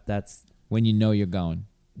 Yeah. that's when you know you're going.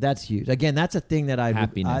 That's huge. Again, that's a thing that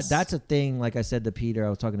Happiness. that's a thing. Like I said to Peter, I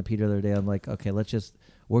was talking to Peter the other day. I'm like, okay, I'm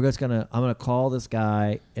gonna call this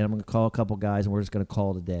guy, and I'm gonna call a couple guys, and we're just gonna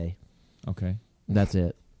call it a day. Okay. That's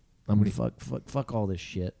it. I'm What gonna fuck all this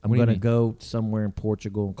shit. I'm What do you gonna mean? go somewhere in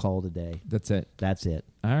Portugal and call it a day. That's it. That's it.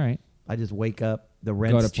 All right. I just wake up. The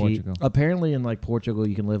rent's to cheap. Portugal. Apparently, in like Portugal,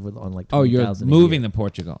 you can live on like. Oh, you're 20,000 a moving year. to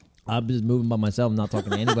Portugal. I'm just moving by myself. I'm not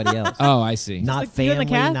talking to anybody else. Oh, I see. Not Just like you and the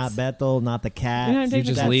family, cats? not Bethel, not the cat. You're not You're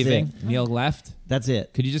just That's leaving. it. Neil left. That's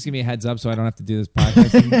it. Could you just give me a heads up so I don't have to do this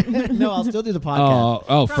podcast? No, I'll still do the podcast.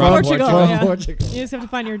 oh, From from Portugal. From Yeah. Portugal. You just have to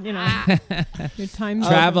find your, your time.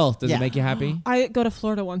 Travel. Does yeah. it make you happy? I go to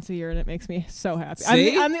Florida once a year, and it makes me so happy.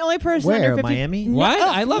 See? I'm the only person Where? under 50. Miami? What? No,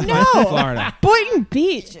 I love no. Florida. Boynton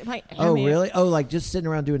Beach. Miami. Oh, really? Oh, like just sitting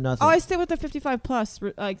around doing nothing. Oh, I stay with the 55 plus,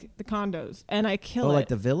 like the condos, and I kill it. like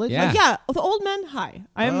the village? Yeah. Like, yeah, the old men. Hi,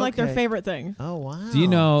 I am like their Okay. favorite thing. Oh, wow. Do you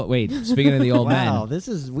know? Wait. Speaking of the old Wow, man, this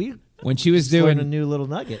is we when she was learned a doing new little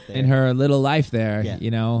nugget there. in her little life there,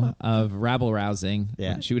 Yeah. of rabble rousing,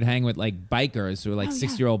 Yeah. she would hang with like bikers who were like Oh, yeah.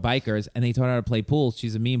 60-year-old bikers, and they taught her how to play pool.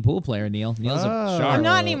 She's a mean pool player, Neil. Neil's Oh. a shark. I'm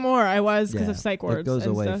not anymore. I was because Yeah, of psych wards. It goes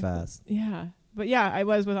and away stuff. fast. Yeah, but yeah, I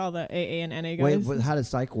was with all the AA and NA guys. Wait, but how did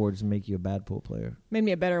psych wards make you a bad pool player? Made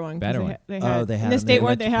me a better one. 'cause Better they one. ha- They Oh, had, they in had the them. state They ward.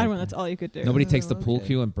 let They you had play one. pool. That's all you could do. Nobody takes the pool okay.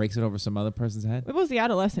 cue and breaks it over some other person's head. It was the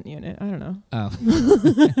adolescent unit. I don't know. Oh,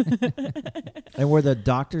 And were the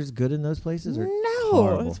doctors good in those places? Or No,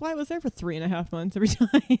 horrible? that's why I was there for 3.5 months every time.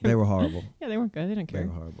 They were horrible. Yeah, they weren't good. They didn't They care.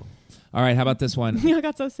 were horrible. all right. How about this one? I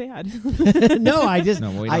got so sad. No, I just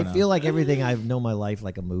No, we I don't know. feel like everything I've known my life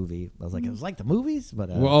like a movie. I was like, it was like the movies, but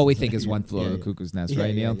Well, all we think is one flew Yeah, over the yeah. cuckoo's nest, Yeah, right,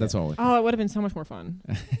 yeah, Neil? yeah. That's all. Oh, it would have been so much more fun.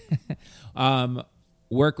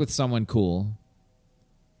 Work with someone cool.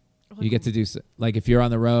 You get to do like if you're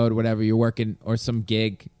on the road, whatever you're working or some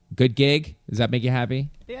gig, good gig. Does that make you happy?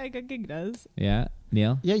 Yeah, a good gig does. Yeah,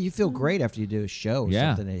 Neil. Yeah, you feel great after you do a show or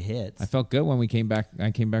Yeah. something. It hits. I felt good when we came back.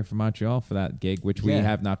 I came back from Montreal for that gig, which we Yeah.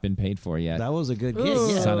 have not been paid for yet. That was a good gig. Ooh.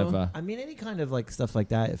 Yeah. Son of a. I mean, any kind of like stuff like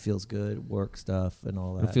that, it feels good. Work stuff and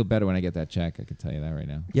all that. It'll feel better when I get that check. I can tell you that right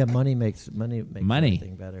now. Yeah, money makes Money.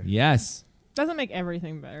 everything better. Yes. Doesn't make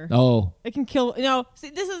everything better. Oh, It can kill. See,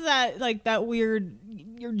 this is that weird,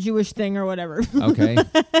 your Jewish thing or whatever. okay.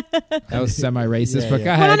 That was semi-racist, Yeah, but yeah.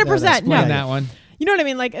 go ahead. 100%. Explain No. that one. You know what I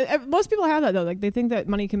mean? Like most people have that though. Like they think that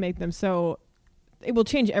money can make them so. It will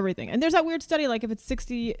change everything. And there's that weird study. Like if it's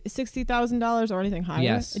 $60,000 or anything higher,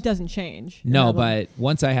 Yes. it doesn't change. No, And but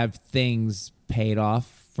once I have things paid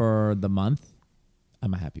off for the month,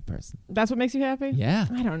 I'm a happy person. that's what makes you happy. Yeah.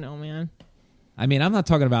 I don't know, man. I mean, I'm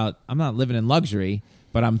not living in luxury,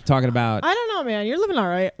 but I'm talking about I don't know, man. You're living all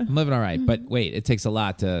right. I'm living all right. But wait, it takes a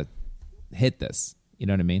lot to hit this. You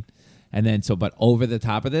know what I mean? And then but over the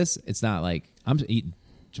top of this, it's not like I'm eating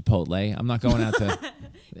Chipotle. I'm not going out to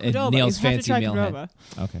Qdoba. Neil's You have to fancy try meal. Qdoba.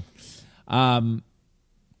 Okay.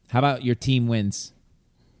 How about your team wins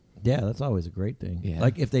Yeah, that's always a great thing. Yeah.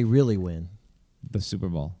 Like if they really win. the Super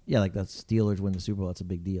Bowl? Yeah, like the Steelers win the Super Bowl. That's a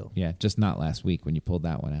big deal. Yeah, just not last week when you pulled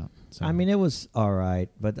that one out. So I mean, it was all right,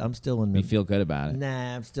 but I'm still in the. you feel good about it.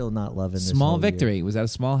 Nah, I'm still not loving this. Small whole year. victory. Was that a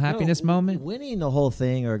small happiness No, moment? Winning the whole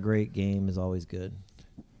thing or a great game is always good.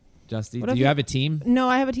 Justy, What do if you you- have a team? No,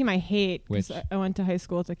 I have a team I hate. 'Cause Which? I went to high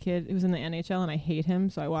school with a kid who was in the NHL, and I hate him.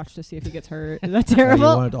 So I watched to see if he gets hurt. Is that Oh, you terrible?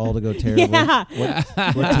 want it all to go terrible? Yeah.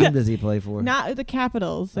 What team does he play for? Not the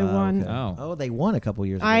Capitals. They Oh, won. okay. Oh. They won a couple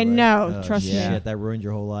years ago. I right? know, Oh, trust me. shit, that ruined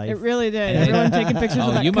your whole life. It really did. Everyone taking pictures of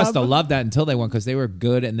Oh, that you must Cub. have loved that until they won because they were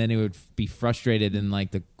good, and then it would be frustrated in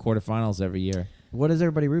like the quarterfinals every year. What does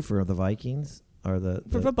everybody root for? The Vikings or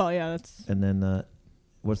For football, yeah, that's And then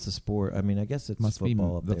what's the sport? I mean, I guess it's Must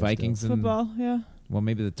football be up the there Vikings still. and football, yeah. well,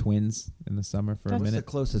 maybe the Twins in the summer for a What's the minute.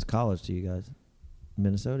 closest college to you guys?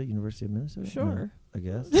 Minnesota, University of Minnesota. Sure. No, I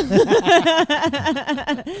guess.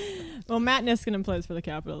 Well, Matt Niskanen plays for the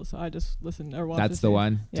Capitals, so I just listen or watch. That's to the see-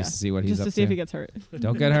 one, Yeah. just to see what he's just up to see if he gets hurt.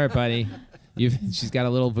 Don't get hurt, buddy. She's got a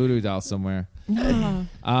little voodoo doll somewhere. No.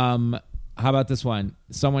 How about this one?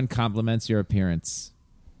 Someone compliments your appearance.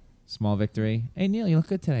 Small victory. Hey, Neil, you look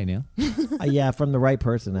good today, Neil. Yeah, from the right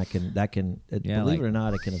person, that can. Yeah, believe like- it or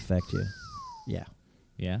not, it can affect you. Yeah.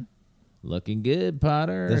 Yeah. Looking good,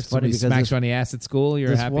 Potter. That's funny Somebody because smacks this- you on the ass at school.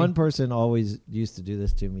 You're This happy. one person always used to do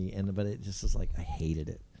this to me, but it just was like I hated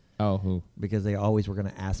it Oh, who? because they always were going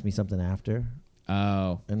to ask me something after,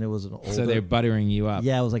 Oh. and it was an older. So they're buttering you up.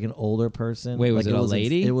 Yeah, it was like an older person. Wait, was Like, it a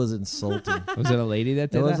lady? It was insulting. Was it a lady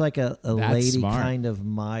that did It was that? like a That's lady smart. kind of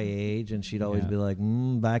my age, and she'd always Yeah. be like,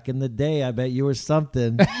 back in the day, I bet you were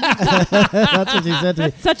something. That's what she said to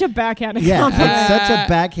me. Such a backhanded Yeah, compliment. it's such a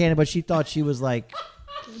backhanded, but she thought she was like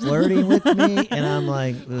flirting with me, and I'm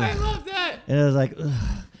like, I ugh. love that. And I was like, ugh.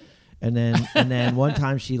 And then one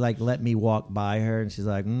time she like let me walk by her, and she's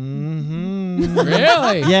like,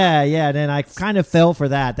 Really? yeah. And then I kind of fell for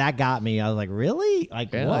that. That got me. I was like, really?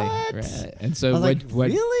 Like Really? what? Really? And so I was what, like, what?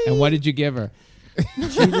 really? And what did you give her?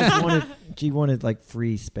 She wanted like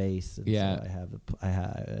free space. And Yeah. So I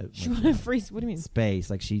had She wanted free. What do you mean? space.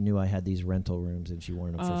 Like she knew I had these rental rooms, and she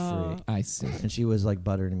wanted them for free. I see. And she was like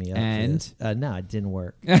buttering me up. And? No, it didn't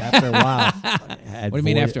work. After a while. What do you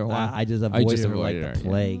mean after a while? I just Oh, avoided, you just her avoided like her, the yeah.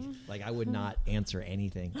 plague. Like I would not answer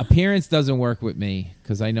anything. Appearance doesn't work with me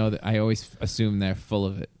because I know that I always assume they're full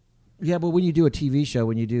of it. Yeah, but when you do a TV show,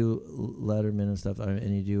 when you do Letterman and stuff,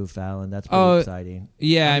 and you do Fallon, that's pretty Oh, exciting.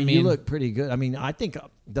 Yeah, I you mean, look pretty good. I mean, I think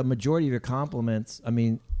the majority of your compliments. I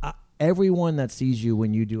mean, everyone that sees you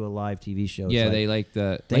when you do a live TV show, yeah, it's they like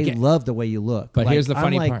the. they like, love the way you look. But Like, here's the I'm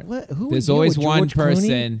funny like, part. What, who There's are you, always with one George Clooney?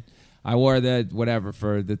 person. I wore the whatever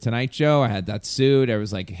for the Tonight Show. I had that suit. It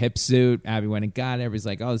was like a hip suit. Abby went and got it. Everybody's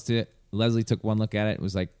like, "Oh, let's do it." Leslie took one look at it. It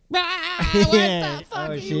was like, what Yeah. the fuck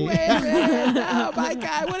Oh, are she- you wearing? Oh my god,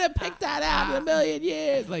 I would have picked that out in a million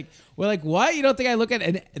years. Like, we're like, what? You don't think I look at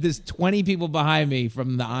it? And there's 20 people behind me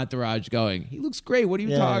from the entourage going, he looks great. What are you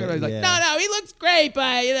Yeah, talking about? He's like, yeah. no, he looks great, but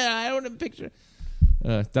I don't have a picture.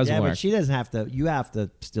 Doesn't Yeah, work. but she doesn't have to. You have to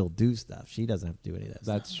still do stuff. She doesn't have to do any of that.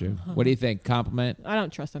 That's true. What do you think? Compliment? I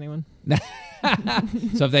don't trust anyone.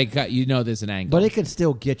 So if they cut, there's an angle. But it can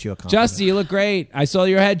still get you a compliment. Justy, you look great. I saw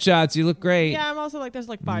your headshots. You look great. Yeah, I'm also like, there's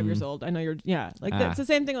like 5 years old. I know you're, like Ah. that's the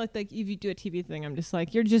same thing. Like if you do a TV thing, I'm just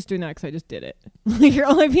like, you're just doing that because I just did it. Like you're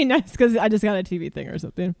only being nice because I just got a TV thing or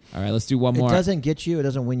something. All right, let's do one It more. doesn't get you. It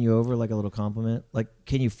doesn't win you over like a little compliment. Like,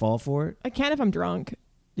 can you fall for it? I can if I'm drunk.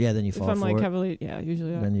 Yeah, then you If fall I'm for like it. heavily,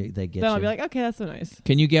 usually. Then they get Then you. I'll be like, okay, that's so nice.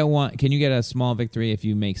 Can you get one? Can you get a small victory if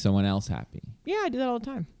you make someone else happy? Yeah, I do that all the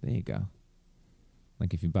time. There you go.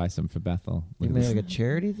 Like if you buy something for Bethel. You Look at mean this. like a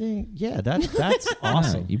charity thing? Yeah, that's Yeah,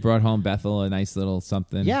 awesome. you brought home Bethel a nice little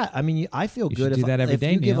something. Yeah, I mean, I feel You good should if do that every if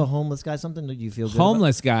day, you give Neil. a homeless guy something. Do you feel good?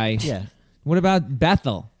 Homeless guy. About, yeah. What about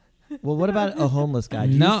Bethel? Well, what about a homeless guy?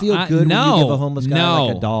 Do no, you feel good no, when you give a homeless guy no.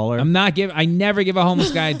 like $1? I'm not give. I never give a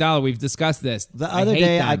homeless guy $1. We've discussed this. The I other hate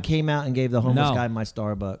day, them. I came out and gave the homeless No. guy my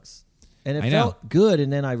Starbucks, and it I know. felt good.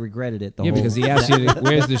 And then I regretted it. The Yeah, whole, because he asked you,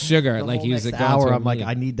 where's the sugar? the Like whole he was next a god hour. to I'm like, me.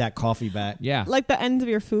 I need that coffee back. Yeah. Like the ends of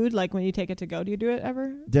your food, like when you take it to go. Do you do it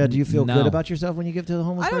ever? Do you feel No. good about yourself when you give to the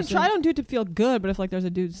homeless I don't person? try. I don't do it to feel good, but if like there's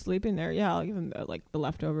a dude sleeping there, yeah, I'll give him like the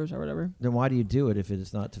leftovers or whatever. Then why do you do it if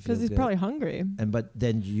it's not to feel Because he's good? probably hungry. And but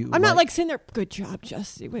then you. I'm not like sitting there. Good job,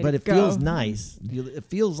 Justy. Way But to it go." feels nice. It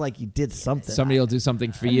feels like you did something. Somebody will do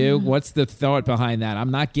something for you. What's the thought behind that?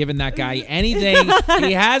 I'm not giving that guy anything.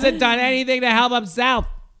 He hasn't done anything to help himself.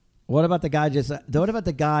 What about the guy what about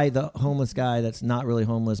the guy, the homeless guy that's not really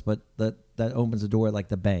homeless, but that opens the door at like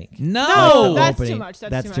the bank? No. No, that's opening. too much.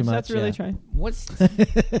 That's That's too too much. That's much, really yeah. trying. What's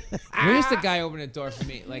where's the guy opening the door for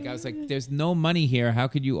me? Like I was like, there's no money here. How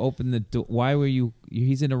could you open the door? Why were you?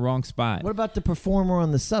 He's in the wrong spot. What about the performer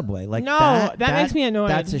on the subway? Like No, that makes me annoyed.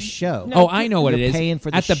 That's a show. No. Oh, I know what You're it is. paying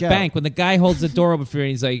for the At the show. bank, when the guy holds the door open for you, and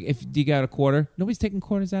he's like, "If you got a quarter, nobody's taking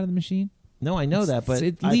quarters out of the machine." No, I know that, but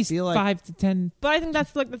It's at I least feel like 5 to 10. But I think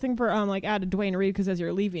that's like the thing for like add a Dwayne Reed because as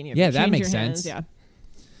you're leaving, you have Yeah, to that change makes your hands. sense.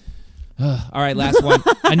 Yeah. All right, last one.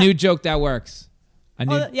 A new joke that works. A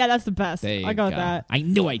new. Oh, yeah, that's the best. There you I got go. that. I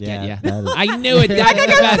knew I'd get Yeah, you. that is- I knew it. That was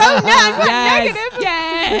the best.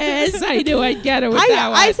 Yes, I knew I'd get her with that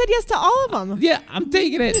one. I said yes to all of them. Yeah, I'm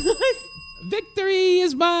taking it. Victory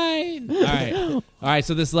is mine. All right.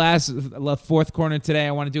 So this last fourth corner today,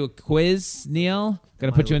 I want to do a quiz. Neil,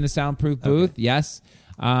 gonna put you in the soundproof booth. Yes.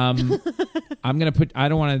 I'm gonna put. I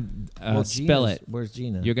don't want to well, spill Gina's- it. Where's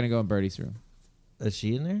Gina? You're gonna go in Birdie's room. Is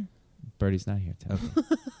she in there? Birdie's not here. Today.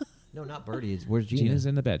 Okay. No, not Birdie. Where's Gina? Gina's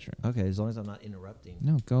in the bedroom. Okay, as long as I'm not interrupting.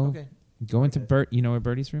 No, go. Okay. Go into Bert. You know where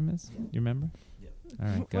Birdie's room is? You remember? Yep. All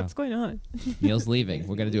right, go. What's going on? Neil's leaving.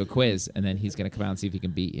 We're gonna do a quiz, and then he's gonna come out and see if he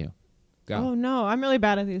can beat you. Go, Oh no, I'm really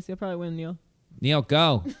bad at these. You'll probably win, Neil. Neil.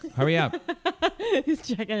 Go. Hurry up. He's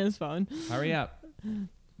checking his phone. Hurry up. He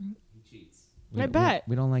cheats. I bet.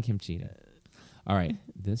 We don't like him cheating. All right.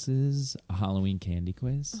 This is a Halloween candy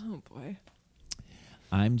quiz. Oh boy.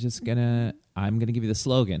 I'm gonna give you the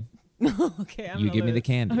slogan. Okay. I'm You gonna give me the lose.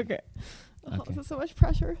 candy. Okay. Oh, Okay. this is so much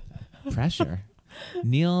pressure. Pressure.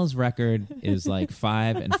 Neil's record is like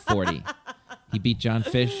 5-40. He beat John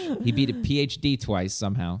Fish. He beat a PhD twice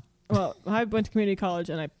somehow, Well, I went to community college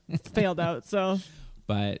and I failed out. So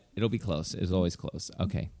but it'll be close. It's always close.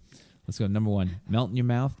 Okay. Let's go. Number 1. Melt in your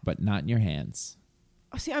mouth, but not in your hands.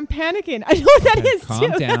 oh, see, I'm panicking. I know what that Okay, is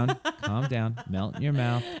calm too. down. Calm down. Melt in your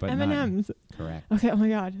mouth, but M&Ms. not. Correct. Okay. Oh my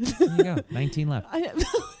god. There you go. 19 left.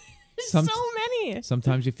 There's so many.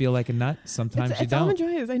 Sometimes you feel like a nut. Sometimes you It's Almond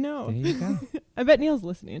don't. Joys. I know. There you go. I bet Neil's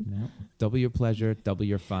listening. No. Double your pleasure, double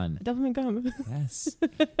your fun. Doublemint gum. Yes.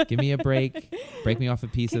 Give me a break. Break me off a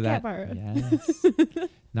piece of Kit that. Kat bar. Yes.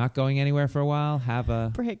 Not going anywhere for a while. Have a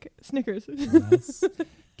Break. Snickers. yes.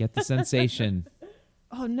 Get the sensation.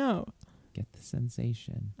 Oh no. Get the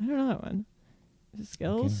sensation. I don't know that one. Is it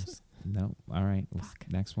Skills? Okay. No. All right. Fuck.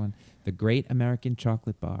 Next one. The Great American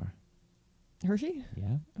Chocolate Bar. Hershey?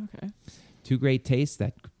 Yeah. Okay. 2 great tastes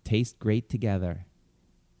that taste great together.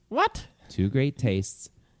 What? 2 great tastes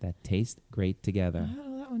that taste great I together. don't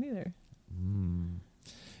know that one either.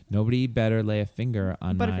 Nobody better lay a finger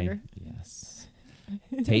on my. Butterfinger. Yes.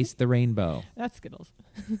 Taste the rainbow. That's Skittles.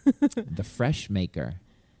 The Fresh Maker.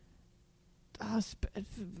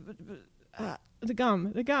 The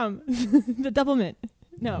gum. The gum. The Doublemint.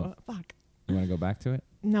 No. Fuck. You want to go back to it?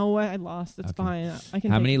 No, I lost. It's Okay. fine. I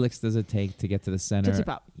can. How take many licks does it take to get to the center? Tootsie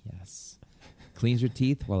Pop. Yes. Cleans your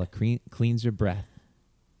teeth while it cleans your breath.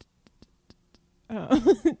 Oh.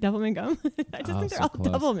 Doublemint gum. I just Oh, think they're so all close.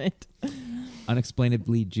 Doublemint.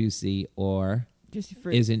 Unexplainably juicy or Juicy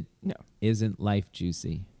fruit. isn't life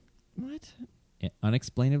juicy? What?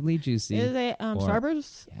 Unexplainably juicy. Is it or-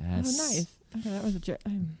 Starburst? Yes. Oh, nice. Okay, that was a joke.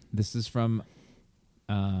 This is from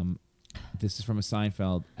a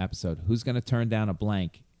Seinfeld episode. Who's gonna turn down a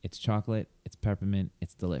blank? It's chocolate, it's peppermint,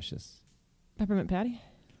 it's delicious. Peppermint patty?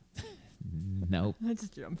 Nope. I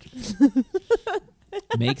just jumped.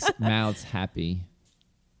 Makes mouths happy.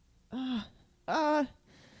 I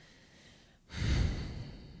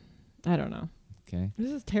don't know. Okay.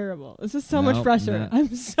 This is terrible. This is so No, much pressure. no.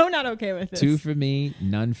 I'm so not okay with this. 2 for me,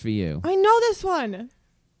 none for you. I know this one.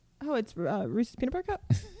 Oh, it's Reese's Peanut Butter Cup.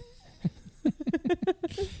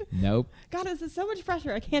 Nope. God, this is so much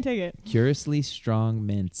pressure. I can't take it. Curiously strong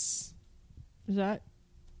mints. Is that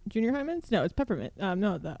Junior High Mints? No, it's peppermint.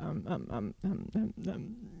 No, the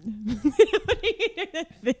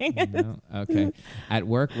thing. No? Okay. At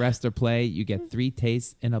work, rest or play, you get 3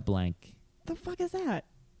 tastes in a blank. The fuck is that?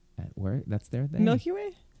 At work, that's their thing. Milky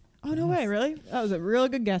Way? Oh no way! Really? That was a real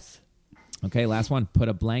good guess. Okay, last one. Put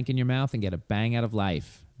a blank in your mouth and get a bang out of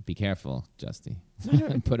life. Be careful, Justy.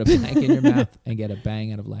 Put a blank in your mouth and get a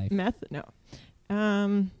bang out of life. Meth? No.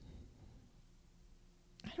 I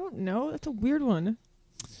don't know. That's a weird one.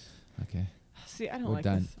 Okay. See, I don't We're like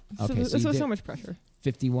done. this. Okay, this so you was did- so much pressure.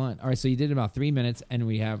 51. All right, so you did about 3 minutes, and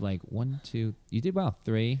we have like 1, 2. You did well.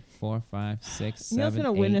 3, 4, 5, 6, 7, Neil's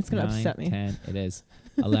gonna win. 8, It's gonna 9, upset me. 10. It is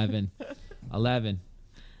 11. 11.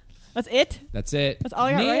 That's it. That's it. That's all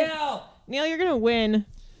I got, right? Neil, you're gonna win.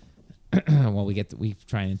 Well, we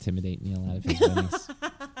try and intimidate Neil out of his winnings.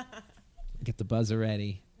 Get the buzzer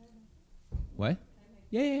ready. What?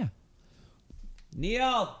 Yeah.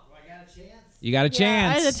 Neil, you got a Yeah,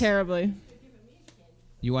 chance. I did terribly.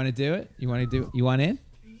 You want to do it? You want in?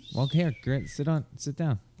 Well, here, great. Sit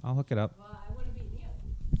down. I'll hook it up. Well, I want to be Neil.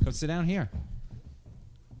 Go sit down here.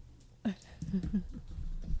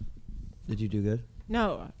 Did you do good?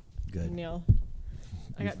 No, Good. Neil.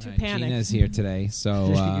 I got too All right, panicked. Gina's here today, so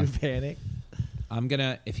you panic? I'm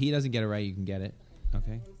gonna. If he doesn't get it right, you can get it.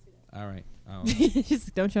 Okay. All right. Oh.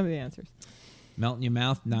 Just don't show me the answers. Melt in your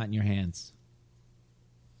mouth, not in your hands.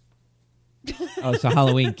 Oh, it's a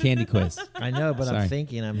Halloween candy quiz. I know, but Sorry. I'm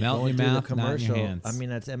thinking. I'm Melt in going your through mouth, the not in your commercial. hands. I mean,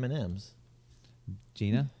 that's M&M's.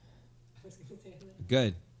 Gina?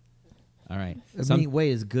 Good. All right. Wait,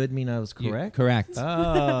 is good mean I was correct? Correct.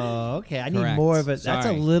 Oh, okay. I need Correct. more of it. That's a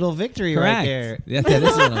Sorry. little victory Correct. right there. Yeah, that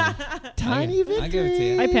is a little. Tiny victory. I'll give it to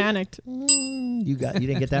you. I panicked. You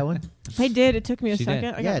didn't get that one? I did. It took me a She did.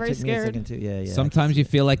 second. I yeah, got very it took me a scared. second too. Yeah. Sometimes you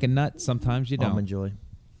feel like a nut, sometimes you don't. Almond Joy.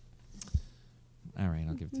 All right,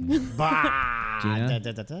 I'll give it to you. Bah!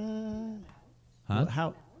 Gina? Huh?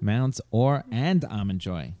 How? Mounds and Almond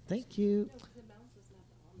Joy. Thank you.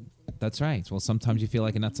 That's right. Well, sometimes you feel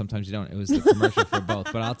like a nut, sometimes you don't. It was the commercial for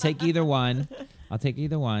both. But I'll take either one.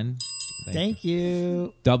 Thank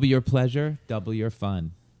you. Double your pleasure, double your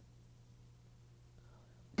fun.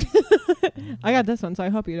 I got this one, so I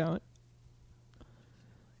hope you don't.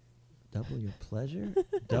 Double your pleasure.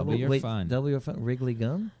 Double your fun. Double your fun. Wrigley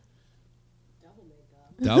gum.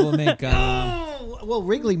 Double make gum. Oh, well,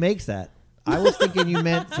 Wrigley makes that. I was thinking you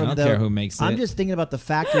meant from I don't the. care who makes I'm it. just thinking about the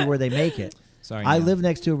factory where they make it. Sorry, I Neil. live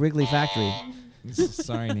next to a Wrigley factory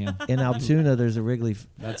Sorry, Neil. in Altoona. There's a Wrigley.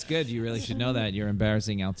 That's good. You really should know that. You're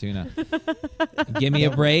embarrassing Altoona. Give me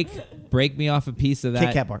a break. Break me off a piece of that.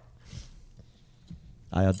 Kit Kat bar.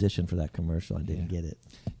 I auditioned for that commercial. I didn't get it.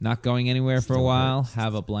 Not going anywhere for a Still while. hurts.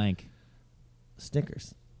 Have a blank.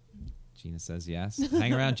 Snickers. Gina says yes.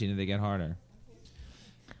 Hang around, Gina. They get harder.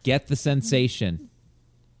 Get the sensation.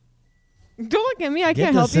 Don't look at me. I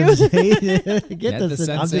Get can't the help you. sensation. Get the I'm just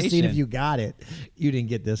seeing sensation. if you got it. You didn't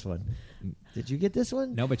get this one. Did you get this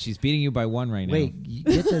one? No, but she's beating you by one right now. Wait, you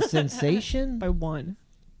get the sensation? By one.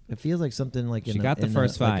 It feels like something like She in got the in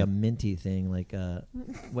first like a five. minty thing. Like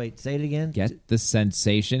wait, say it again. Get the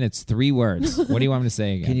sensation. It's 3 words. What do you want me to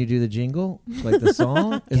say again? Can you do the jingle like the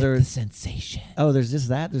song? Is Get there? the sensation. Oh, there's just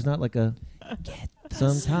that. There's not like a. Get the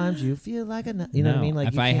Sometimes you feel like a. You know what I No, mean? Like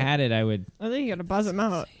if you I can't- had it, I would. I think you gotta buzz them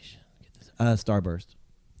out. Starburst.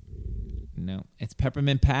 No, it's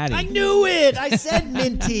peppermint patty. I knew it. I said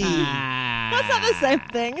minty. That's not the same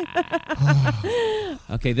thing.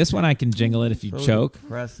 Okay, this one I can jingle it if you So choke.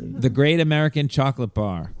 depressing. The Great American Chocolate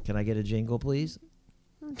Bar. Can I get a jingle, please?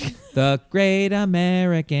 The Great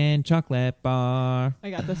American Chocolate Bar. I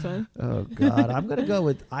got this one. Oh God, I'm gonna go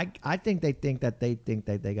with. I think that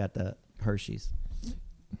they got the Hershey's.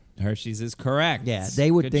 Hershey's is correct. Yeah,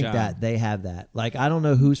 they would Good think job. that they have that. Like I don't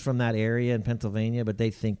know who's from that area in Pennsylvania, but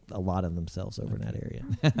they think a lot of themselves over in that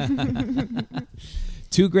area.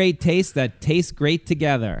 2 great tastes that taste great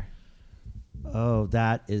together. Oh,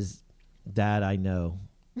 that I know.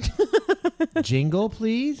 Jingle,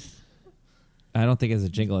 please. I don't think it's a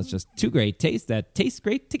jingle. It's just 2 great tastes that taste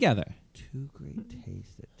great together. 2 great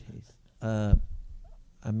tastes that taste.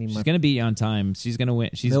 I mean, She's my gonna beat you on time. She's gonna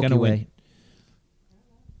win. She's Milky gonna Way. win.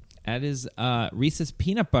 That is Reese's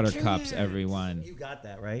peanut butter cups. Everyone. You got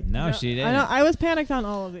that right. No, she I didn't. know. I was panicked on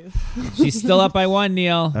all of these. She's still up by 1,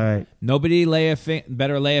 Neil. All right. Nobody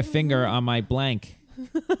better lay a finger on my blank.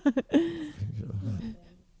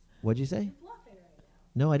 What'd you say?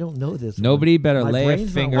 No, I don't know this. Nobody one. better My lay a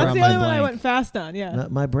brain's not finger That's on the my only one I blank. went fast on. Yeah. No,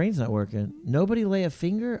 my brain's not working. Nobody lay a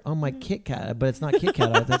finger on my Kit Kat, but it's not Kit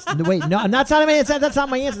Kat. That's wait, no, that's not my answer. That's not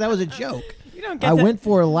my answer. That was a joke. You don't get I to- went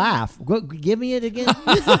for a laugh. Give me it again.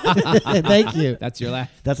 Thank you. That's your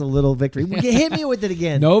laugh. That's a little victory. Hit me with it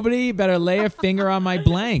again. Nobody better lay a finger on my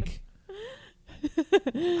blank.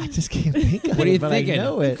 I just can't think of What are it, you but thinking? I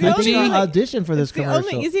know it. It's the I think only- I auditioned for this It's the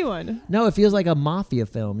commercial. only easy one. No, it feels like a mafia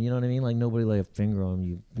film. You know what I mean? Like nobody lay a finger on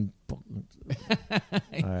you. All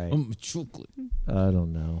right. Chocolate. I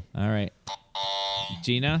don't know. All right.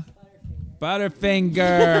 Gina?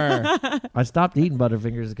 Butterfinger. I stopped eating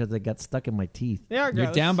Butterfingers because they got stuck in my teeth. They are gross.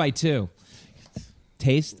 You're down by 2.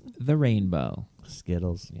 Taste the rainbow.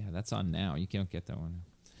 Skittles. Yeah, that's on now. You can't get that one.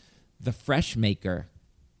 The Fresh Maker.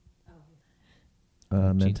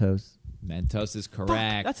 Mentos. Mentos is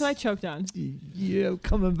correct. That's what I choked on. Yeah,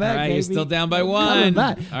 coming All back. right, baby. you're still down by 1. Coming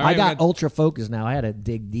back. All I right, got we got- ultra focus now. I had to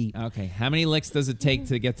dig deep. Okay, how many licks does it take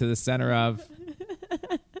to get to the center of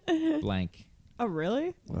blank? Oh,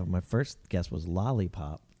 really? Well, my first guess was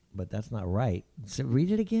lollipop, but that's not right. So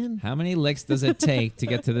read it again. How many licks does it take to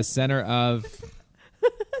get to the center of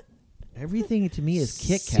Everything to me is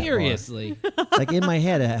Kit Kat bar. Seriously. Like in my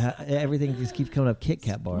head, everything just keeps coming up Kit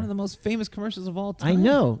Kat bar. One of the most famous commercials of all time. I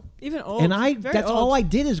know. Even old. And Very that's old. all I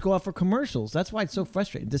did is go out for commercials. That's why it's so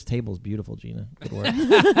frustrating. This table is beautiful, Gina. Good work.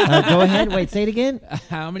 Go ahead. Wait, say it again.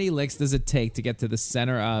 How many licks does it take to get to the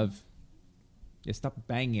center of... Yeah, stop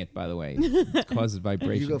banging it, by the way. It causes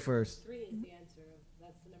vibration. You go first. 3 is the answer.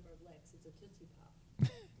 That's the number of licks. It's a Tootsie Pop.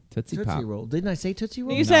 Tootsie Tootsie Pop. Roll. Didn't I say Tootsie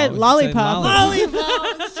Roll? You said No, it lollipop. said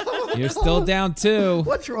Lollipop. You're still down 2.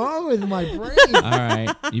 What's wrong with my brain? All right.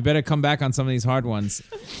 You better come back on some of these hard ones.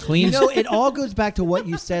 Clean. You know, it all goes back to what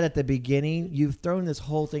you said at the beginning. You've thrown this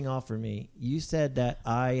whole thing off for me. You said that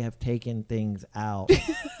I have taken things out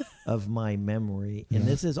of my memory, and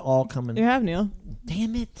this is all coming. You have, Neil.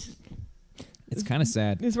 Damn it. It's kind of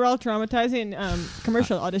sad. These were all traumatizing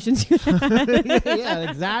commercial auditions. Yeah,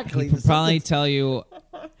 exactly. He could probably tell you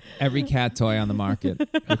every cat toy on the market,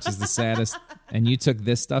 which is the saddest. And you took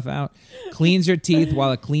this stuff out. Cleans your teeth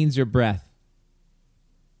while it cleans your breath.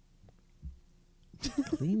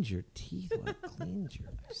 Cleans your teeth. Like cleans your.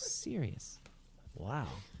 Serious. Wow.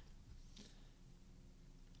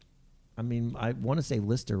 I mean, I want to say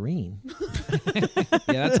Listerine.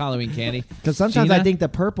 Yeah, that's Halloween candy. Because sometimes I Gina? think the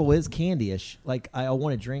purple is candy-ish. Like, I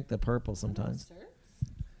want to drink the purple sometimes.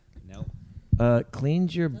 No.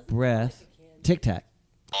 Cleans your breath. Tic Tac.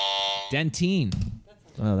 Dentine.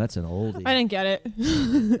 Oh, that's an oldie. I didn't get it.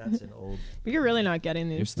 That's an old. But you're really not getting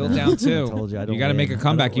these. You're still down 2. I told you, I don't got to win. make a I don't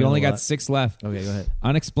comeback. You win a only got lot. 6 left. Okay, go ahead.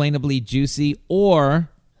 Unexplainably juicy or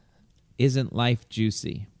isn't life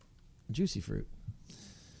juicy? Juicy fruit.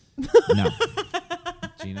 No.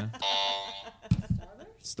 Gina?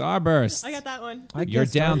 Starburst. I got that one. I You're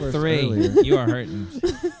guessed down Starburst 3. earlier. You are hurting.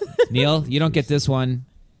 Neil, you don't get this one.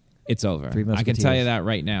 It's over. Three I can tell you Musketeers. that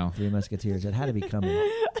right now. Three Musketeers. It had to be coming.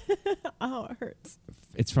 Oh, it hurts.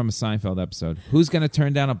 It's from a Seinfeld episode. Who's going to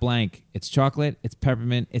turn down a blank? It's chocolate. It's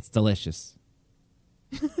peppermint. It's delicious.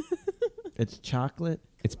 It's chocolate.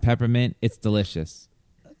 It's peppermint. It's delicious.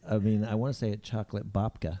 I mean, I want to say it's chocolate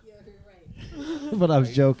babka. But I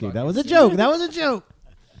was joking. That was a joke. That was a joke.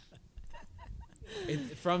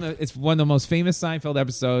 It's one of the most famous Seinfeld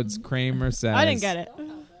episodes. Kramer says. I didn't get it.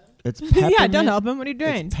 It's peppermint. Yeah, don't help him. What are you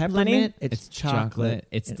doing? It's peppermint. Lenny? It's chocolate.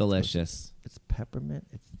 It's delicious. It's peppermint.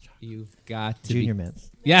 It's chocolate. You've got to Junior be.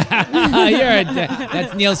 mints. Yeah,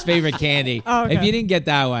 that's Neil's favorite candy. Oh, okay. If you didn't get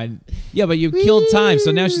that one, yeah, but you killed time,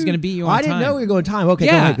 so now she's gonna beat you on I time. didn't know we were going time. Okay,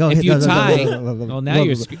 Yeah, go ahead. if you Go tie, ahead. well, now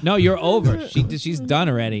you're you're over. She's done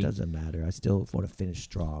already. Doesn't matter. I still want to finish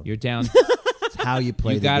strong. You're down. It's how you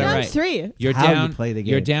play You the got it game. Down right. 3. You're How you down. play the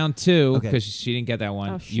You're game. down 2 Okay. because she didn't get that one.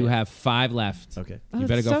 Oh, shit. You have 5 left. Okay. Oh, You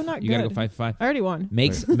better that's go. so not You gotta go good. 5 for 5. I already won.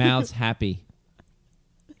 Makes mouths happy.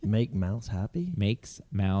 Make mouths happy? Makes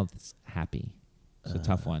mouths happy. It's a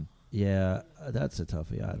tough one. Yeah, that's a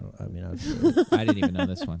toughie. I I didn't even know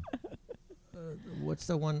this one. what's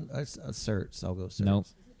the one? Certs. I'll go Certs. Nope.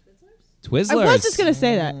 Twizzlers. I was just going to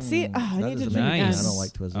say that. See, I That need to doesn't drink make Nice. sense. again. I don't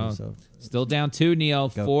like Twizzlers. Oh. So Still down 2, Neil.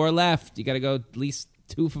 Go. 4 left. You got to go at least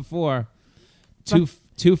 2 for 4.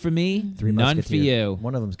 Two for me. Three None Musketeers. for you.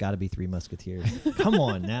 One of them's got to be Three Musketeers. Come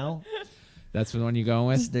on now. That's the one you're going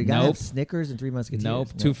with. They got to Nope. have Snickers and Three Musketeers. Nope.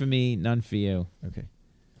 No. 2 for me. None for you. Okay.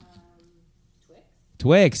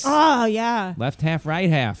 Twix. Oh, yeah. Left half, right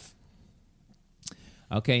half.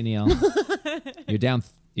 Okay, Neil. You're down.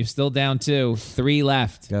 You're still down 2. 3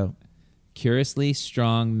 left. Go. Curiously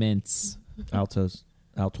strong mints. Altoids.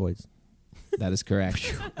 That is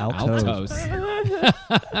correct. Altos.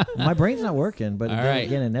 My brain's not working, but All then right.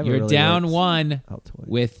 again, it never You're really down works. 1 Altoids.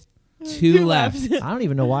 with 2 left. I don't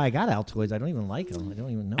even know why I got Altoids. I don't even like them. I don't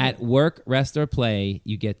even know. At work, rest, or play,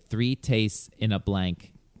 you get 3 tastes in a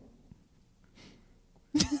blank.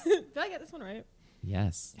 Did I get this one right?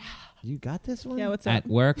 Yes. You got this one? Yeah, what's At that?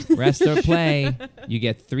 work, rest, or play, you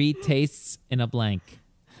get 3 tastes in a blank.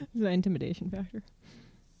 The intimidation factor.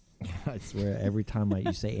 I swear, every time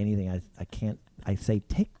you say anything, I can't. I say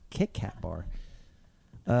Kit Kat bar.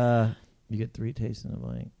 You get 3 tastes in a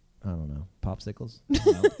blank. I don't know. Popsicles.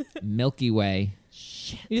 Milky Way.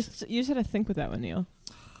 You just had to think with that one, Neil.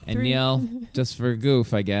 And 3. Neil, just for a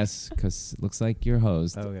goof, I guess, because it looks like you're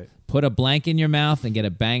hosed. Okay. Put a blank in your mouth and get a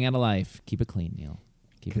bang out of life. Keep it clean, Neil.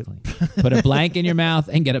 Keep it clean. Put a blank in your mouth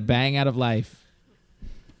and get a bang out of life.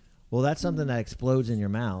 Well, that's something that explodes in your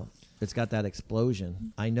mouth. It's got that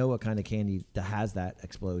explosion. I know what kind of candy that has that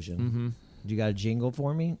explosion. Mm-hmm. You got a jingle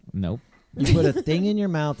for me? Nope. You put a thing in your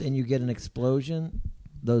mouth and you get an explosion.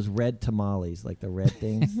 Those red tamales, like the red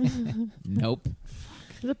things. Nope.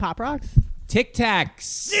 Is it Pop Rocks? Tic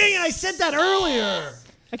Tacs. Dang, I said that earlier.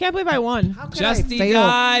 I can't believe I won. How could Justy I fail?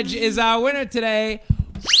 Dodge is our winner today.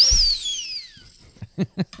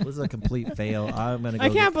 This is a complete fail. I'm gonna go. I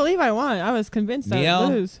can't believe I won. I was convinced I'd Neil,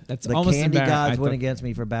 lose. that's The almost candy embarrassing. gods I went thought- against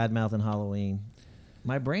me for bad mouth and Halloween.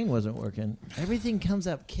 My brain wasn't working. Everything comes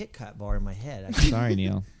up Kit Kat bar in my head. I can't- Sorry,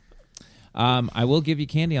 Neil. I will give you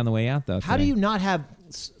candy on the way out, though. How do today. you not have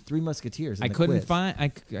Three Musketeers? In I the couldn't quiz? find.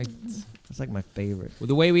 It's like my favorite. Well,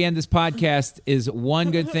 the way we end this podcast is one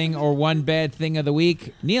good thing or one bad thing of the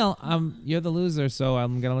week. Neil, you're the loser, so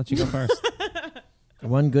I'm gonna let you go first.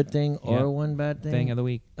 One good thing or Yeah. one bad thing? Thing of the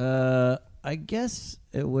week. I guess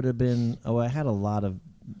it would have been. Oh, I had a lot of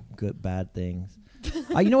good bad things.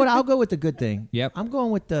 You know what? I'll go with the good thing. Yep. I'm going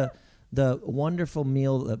with the wonderful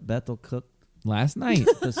meal that Bethel cooked. Last night.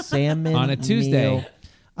 The salmon On a Tuesday. meal.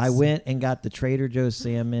 I went and got the Trader Joe's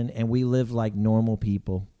salmon, and we lived like normal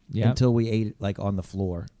people Yep. until we ate it like on the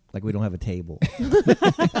floor, like we don't have a table.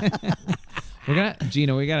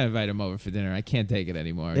 Gina, we gotta invite him over for dinner. I can't take it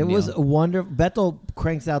anymore. It Neil. was wonderful. Bethel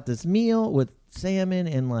cranks out this meal with salmon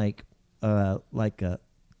and like a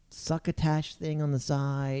succotash thing on the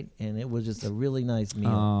side, and it was just a really nice meal.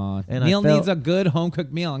 Aw, And Neil I felt, needs a good home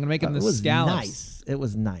cooked meal. I'm gonna make him it the was scallops. nice. It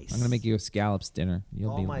was nice. I'm gonna make you a scallops dinner.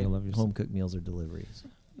 all my you'll love yourself. home cooked meals are deliveries.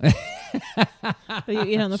 So you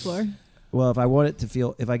eat on the floor. Well,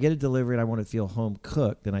 if I get a delivery and I want it to feel home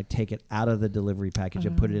cooked, then I take it out of the delivery package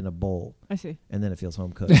and put it in a bowl, I see. and then it feels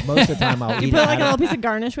home cooked. Most of the time, I'll You eat put it like a out little of- piece of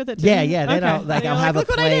garnish with it too? Yeah, yeah. Then Okay. I'll have a Look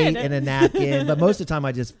what I plate did. and a napkin, but most of the time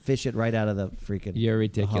I just fish it right out of the freaking. You're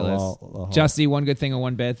ridiculous. halal. Justy, one good thing and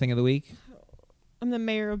one bad thing of the week. I'm the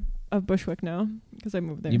mayor of Bushwick now because I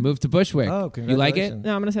moved there. You moved to Bushwick. Oh, You like it? congratulations.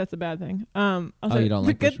 No, I'm gonna say that's a bad thing. I'll Oh, say you don't the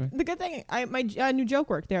like good, Bushwick? The good thing, my new joke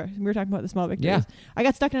worked there. We were talking about the small victories. Yeah. I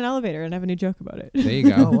got stuck in an elevator and I have a new joke about it. There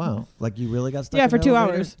you Oh go. wow! Like you really got stuck? Yeah, in for an 2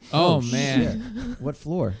 elevator? hours. Oh, shit. man. What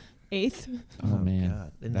floor? 8th. Oh, man.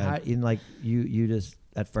 God. And That- how, in like you just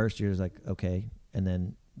at first you're just like okay, and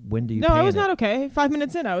then when do you? No, I was panic? not okay. 5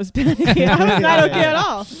 minutes in, I was panicking. I was not okay at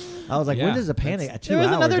all. I was like, Yeah. when does a panic? At 2 There was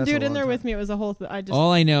hours, another that's a dude in long there time. with me. It was a whole. I just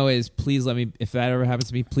All I know is please let me, if that ever happens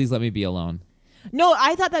to me, please let me be alone. no.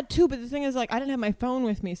 I thought that too, but the thing is, like, I didn't have my phone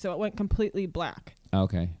with me, so it went completely black.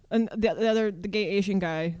 Okay. And the gay Asian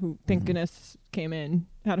guy who, thank goodness, came in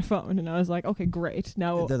had a phone, and I was like, okay, great.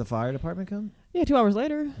 Now, Did the fire department come? yeah, 2 hours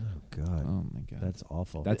later. Oh God, Oh, my God. that's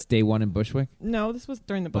awful. That's day one in Bushwick? No, this was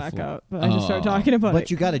during the Before. blackout, but I just started Oh. talking about it.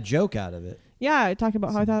 but you got a joke out of it. Yeah, I talked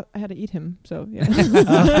about how I thought I had to eat him. So yeah.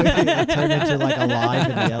 It turned into like a live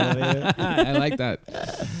in the elevator. I like that.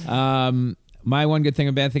 My one good thing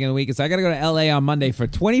and bad thing of the week is I got to go to LA on Monday for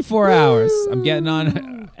 24 hours. I'm getting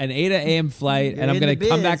on an 8 a.m. flight, You're and I'm in going the to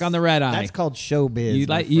come biz. back on the red eye. That's called showbiz. You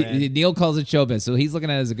my like friend. Neil calls it showbiz, so he's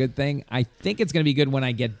looking at it as a good thing. I think it's going to be good when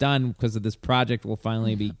I get done because of this project will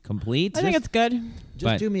finally be complete. I think it's good. Just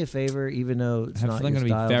but- do me a favor, even though it's I not feel I'm your gonna be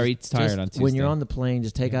style, very just tired on When you're Tuesday. on the plane,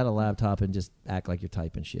 just take out a laptop and just act like you're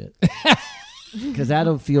typing shit. Because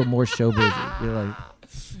that'll feel more showbiz. You're like,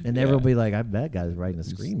 and everyone will be like, "That guy's writing a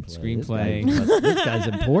screenplay. This guy's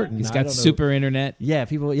important. He's I got don't know." super internet. Yeah,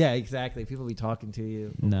 people. Yeah, exactly. People be talking to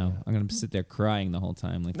you. No, I'm going to sit there crying the whole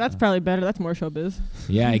time. Like That's probably better. That's more showbiz.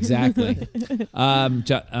 Yeah, exactly.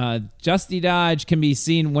 Justy Dodge can be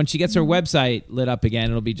seen when she gets her website lit up again.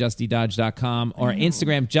 It'll be justydodge.com or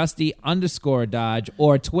Instagram justy_dodge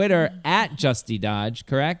or Twitter at Justy Dodge,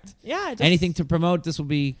 correct? Yeah. Just, Anything to promote? This will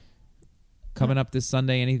be coming up this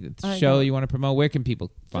Sunday. Any I show don't- you want to promote? Where can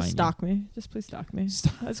people find Just stalk me. Just please stalk me.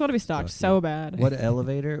 Stalk- I just want to be stalked Stalk so bad. What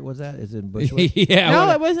elevator was that? Is it in you? Bushwick? Yeah. No,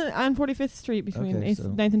 what- it wasn't on 45th Street between Okay, 8th, so-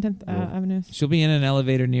 9th and 10th Well- Avenues. She'll be in an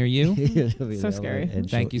elevator near you. It'll be So an scary. elevator, and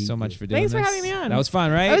Thank she'll you so eat much you. for doing Thanks for this. having me on. That was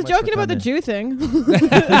fun, right? I was much for joking about the coming. Jew thing.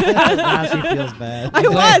 Now she feels bad. I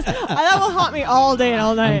was. That will haunt me all day and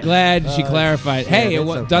all I'm night. glad she clarified. Hey, it's it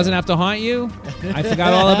okay. doesn't have to haunt you. I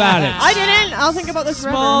forgot all about it. I didn't. I'll think about this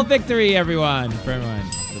Small forever. victory, everyone. For everyone.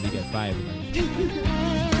 That'll be good. Bye, everybody.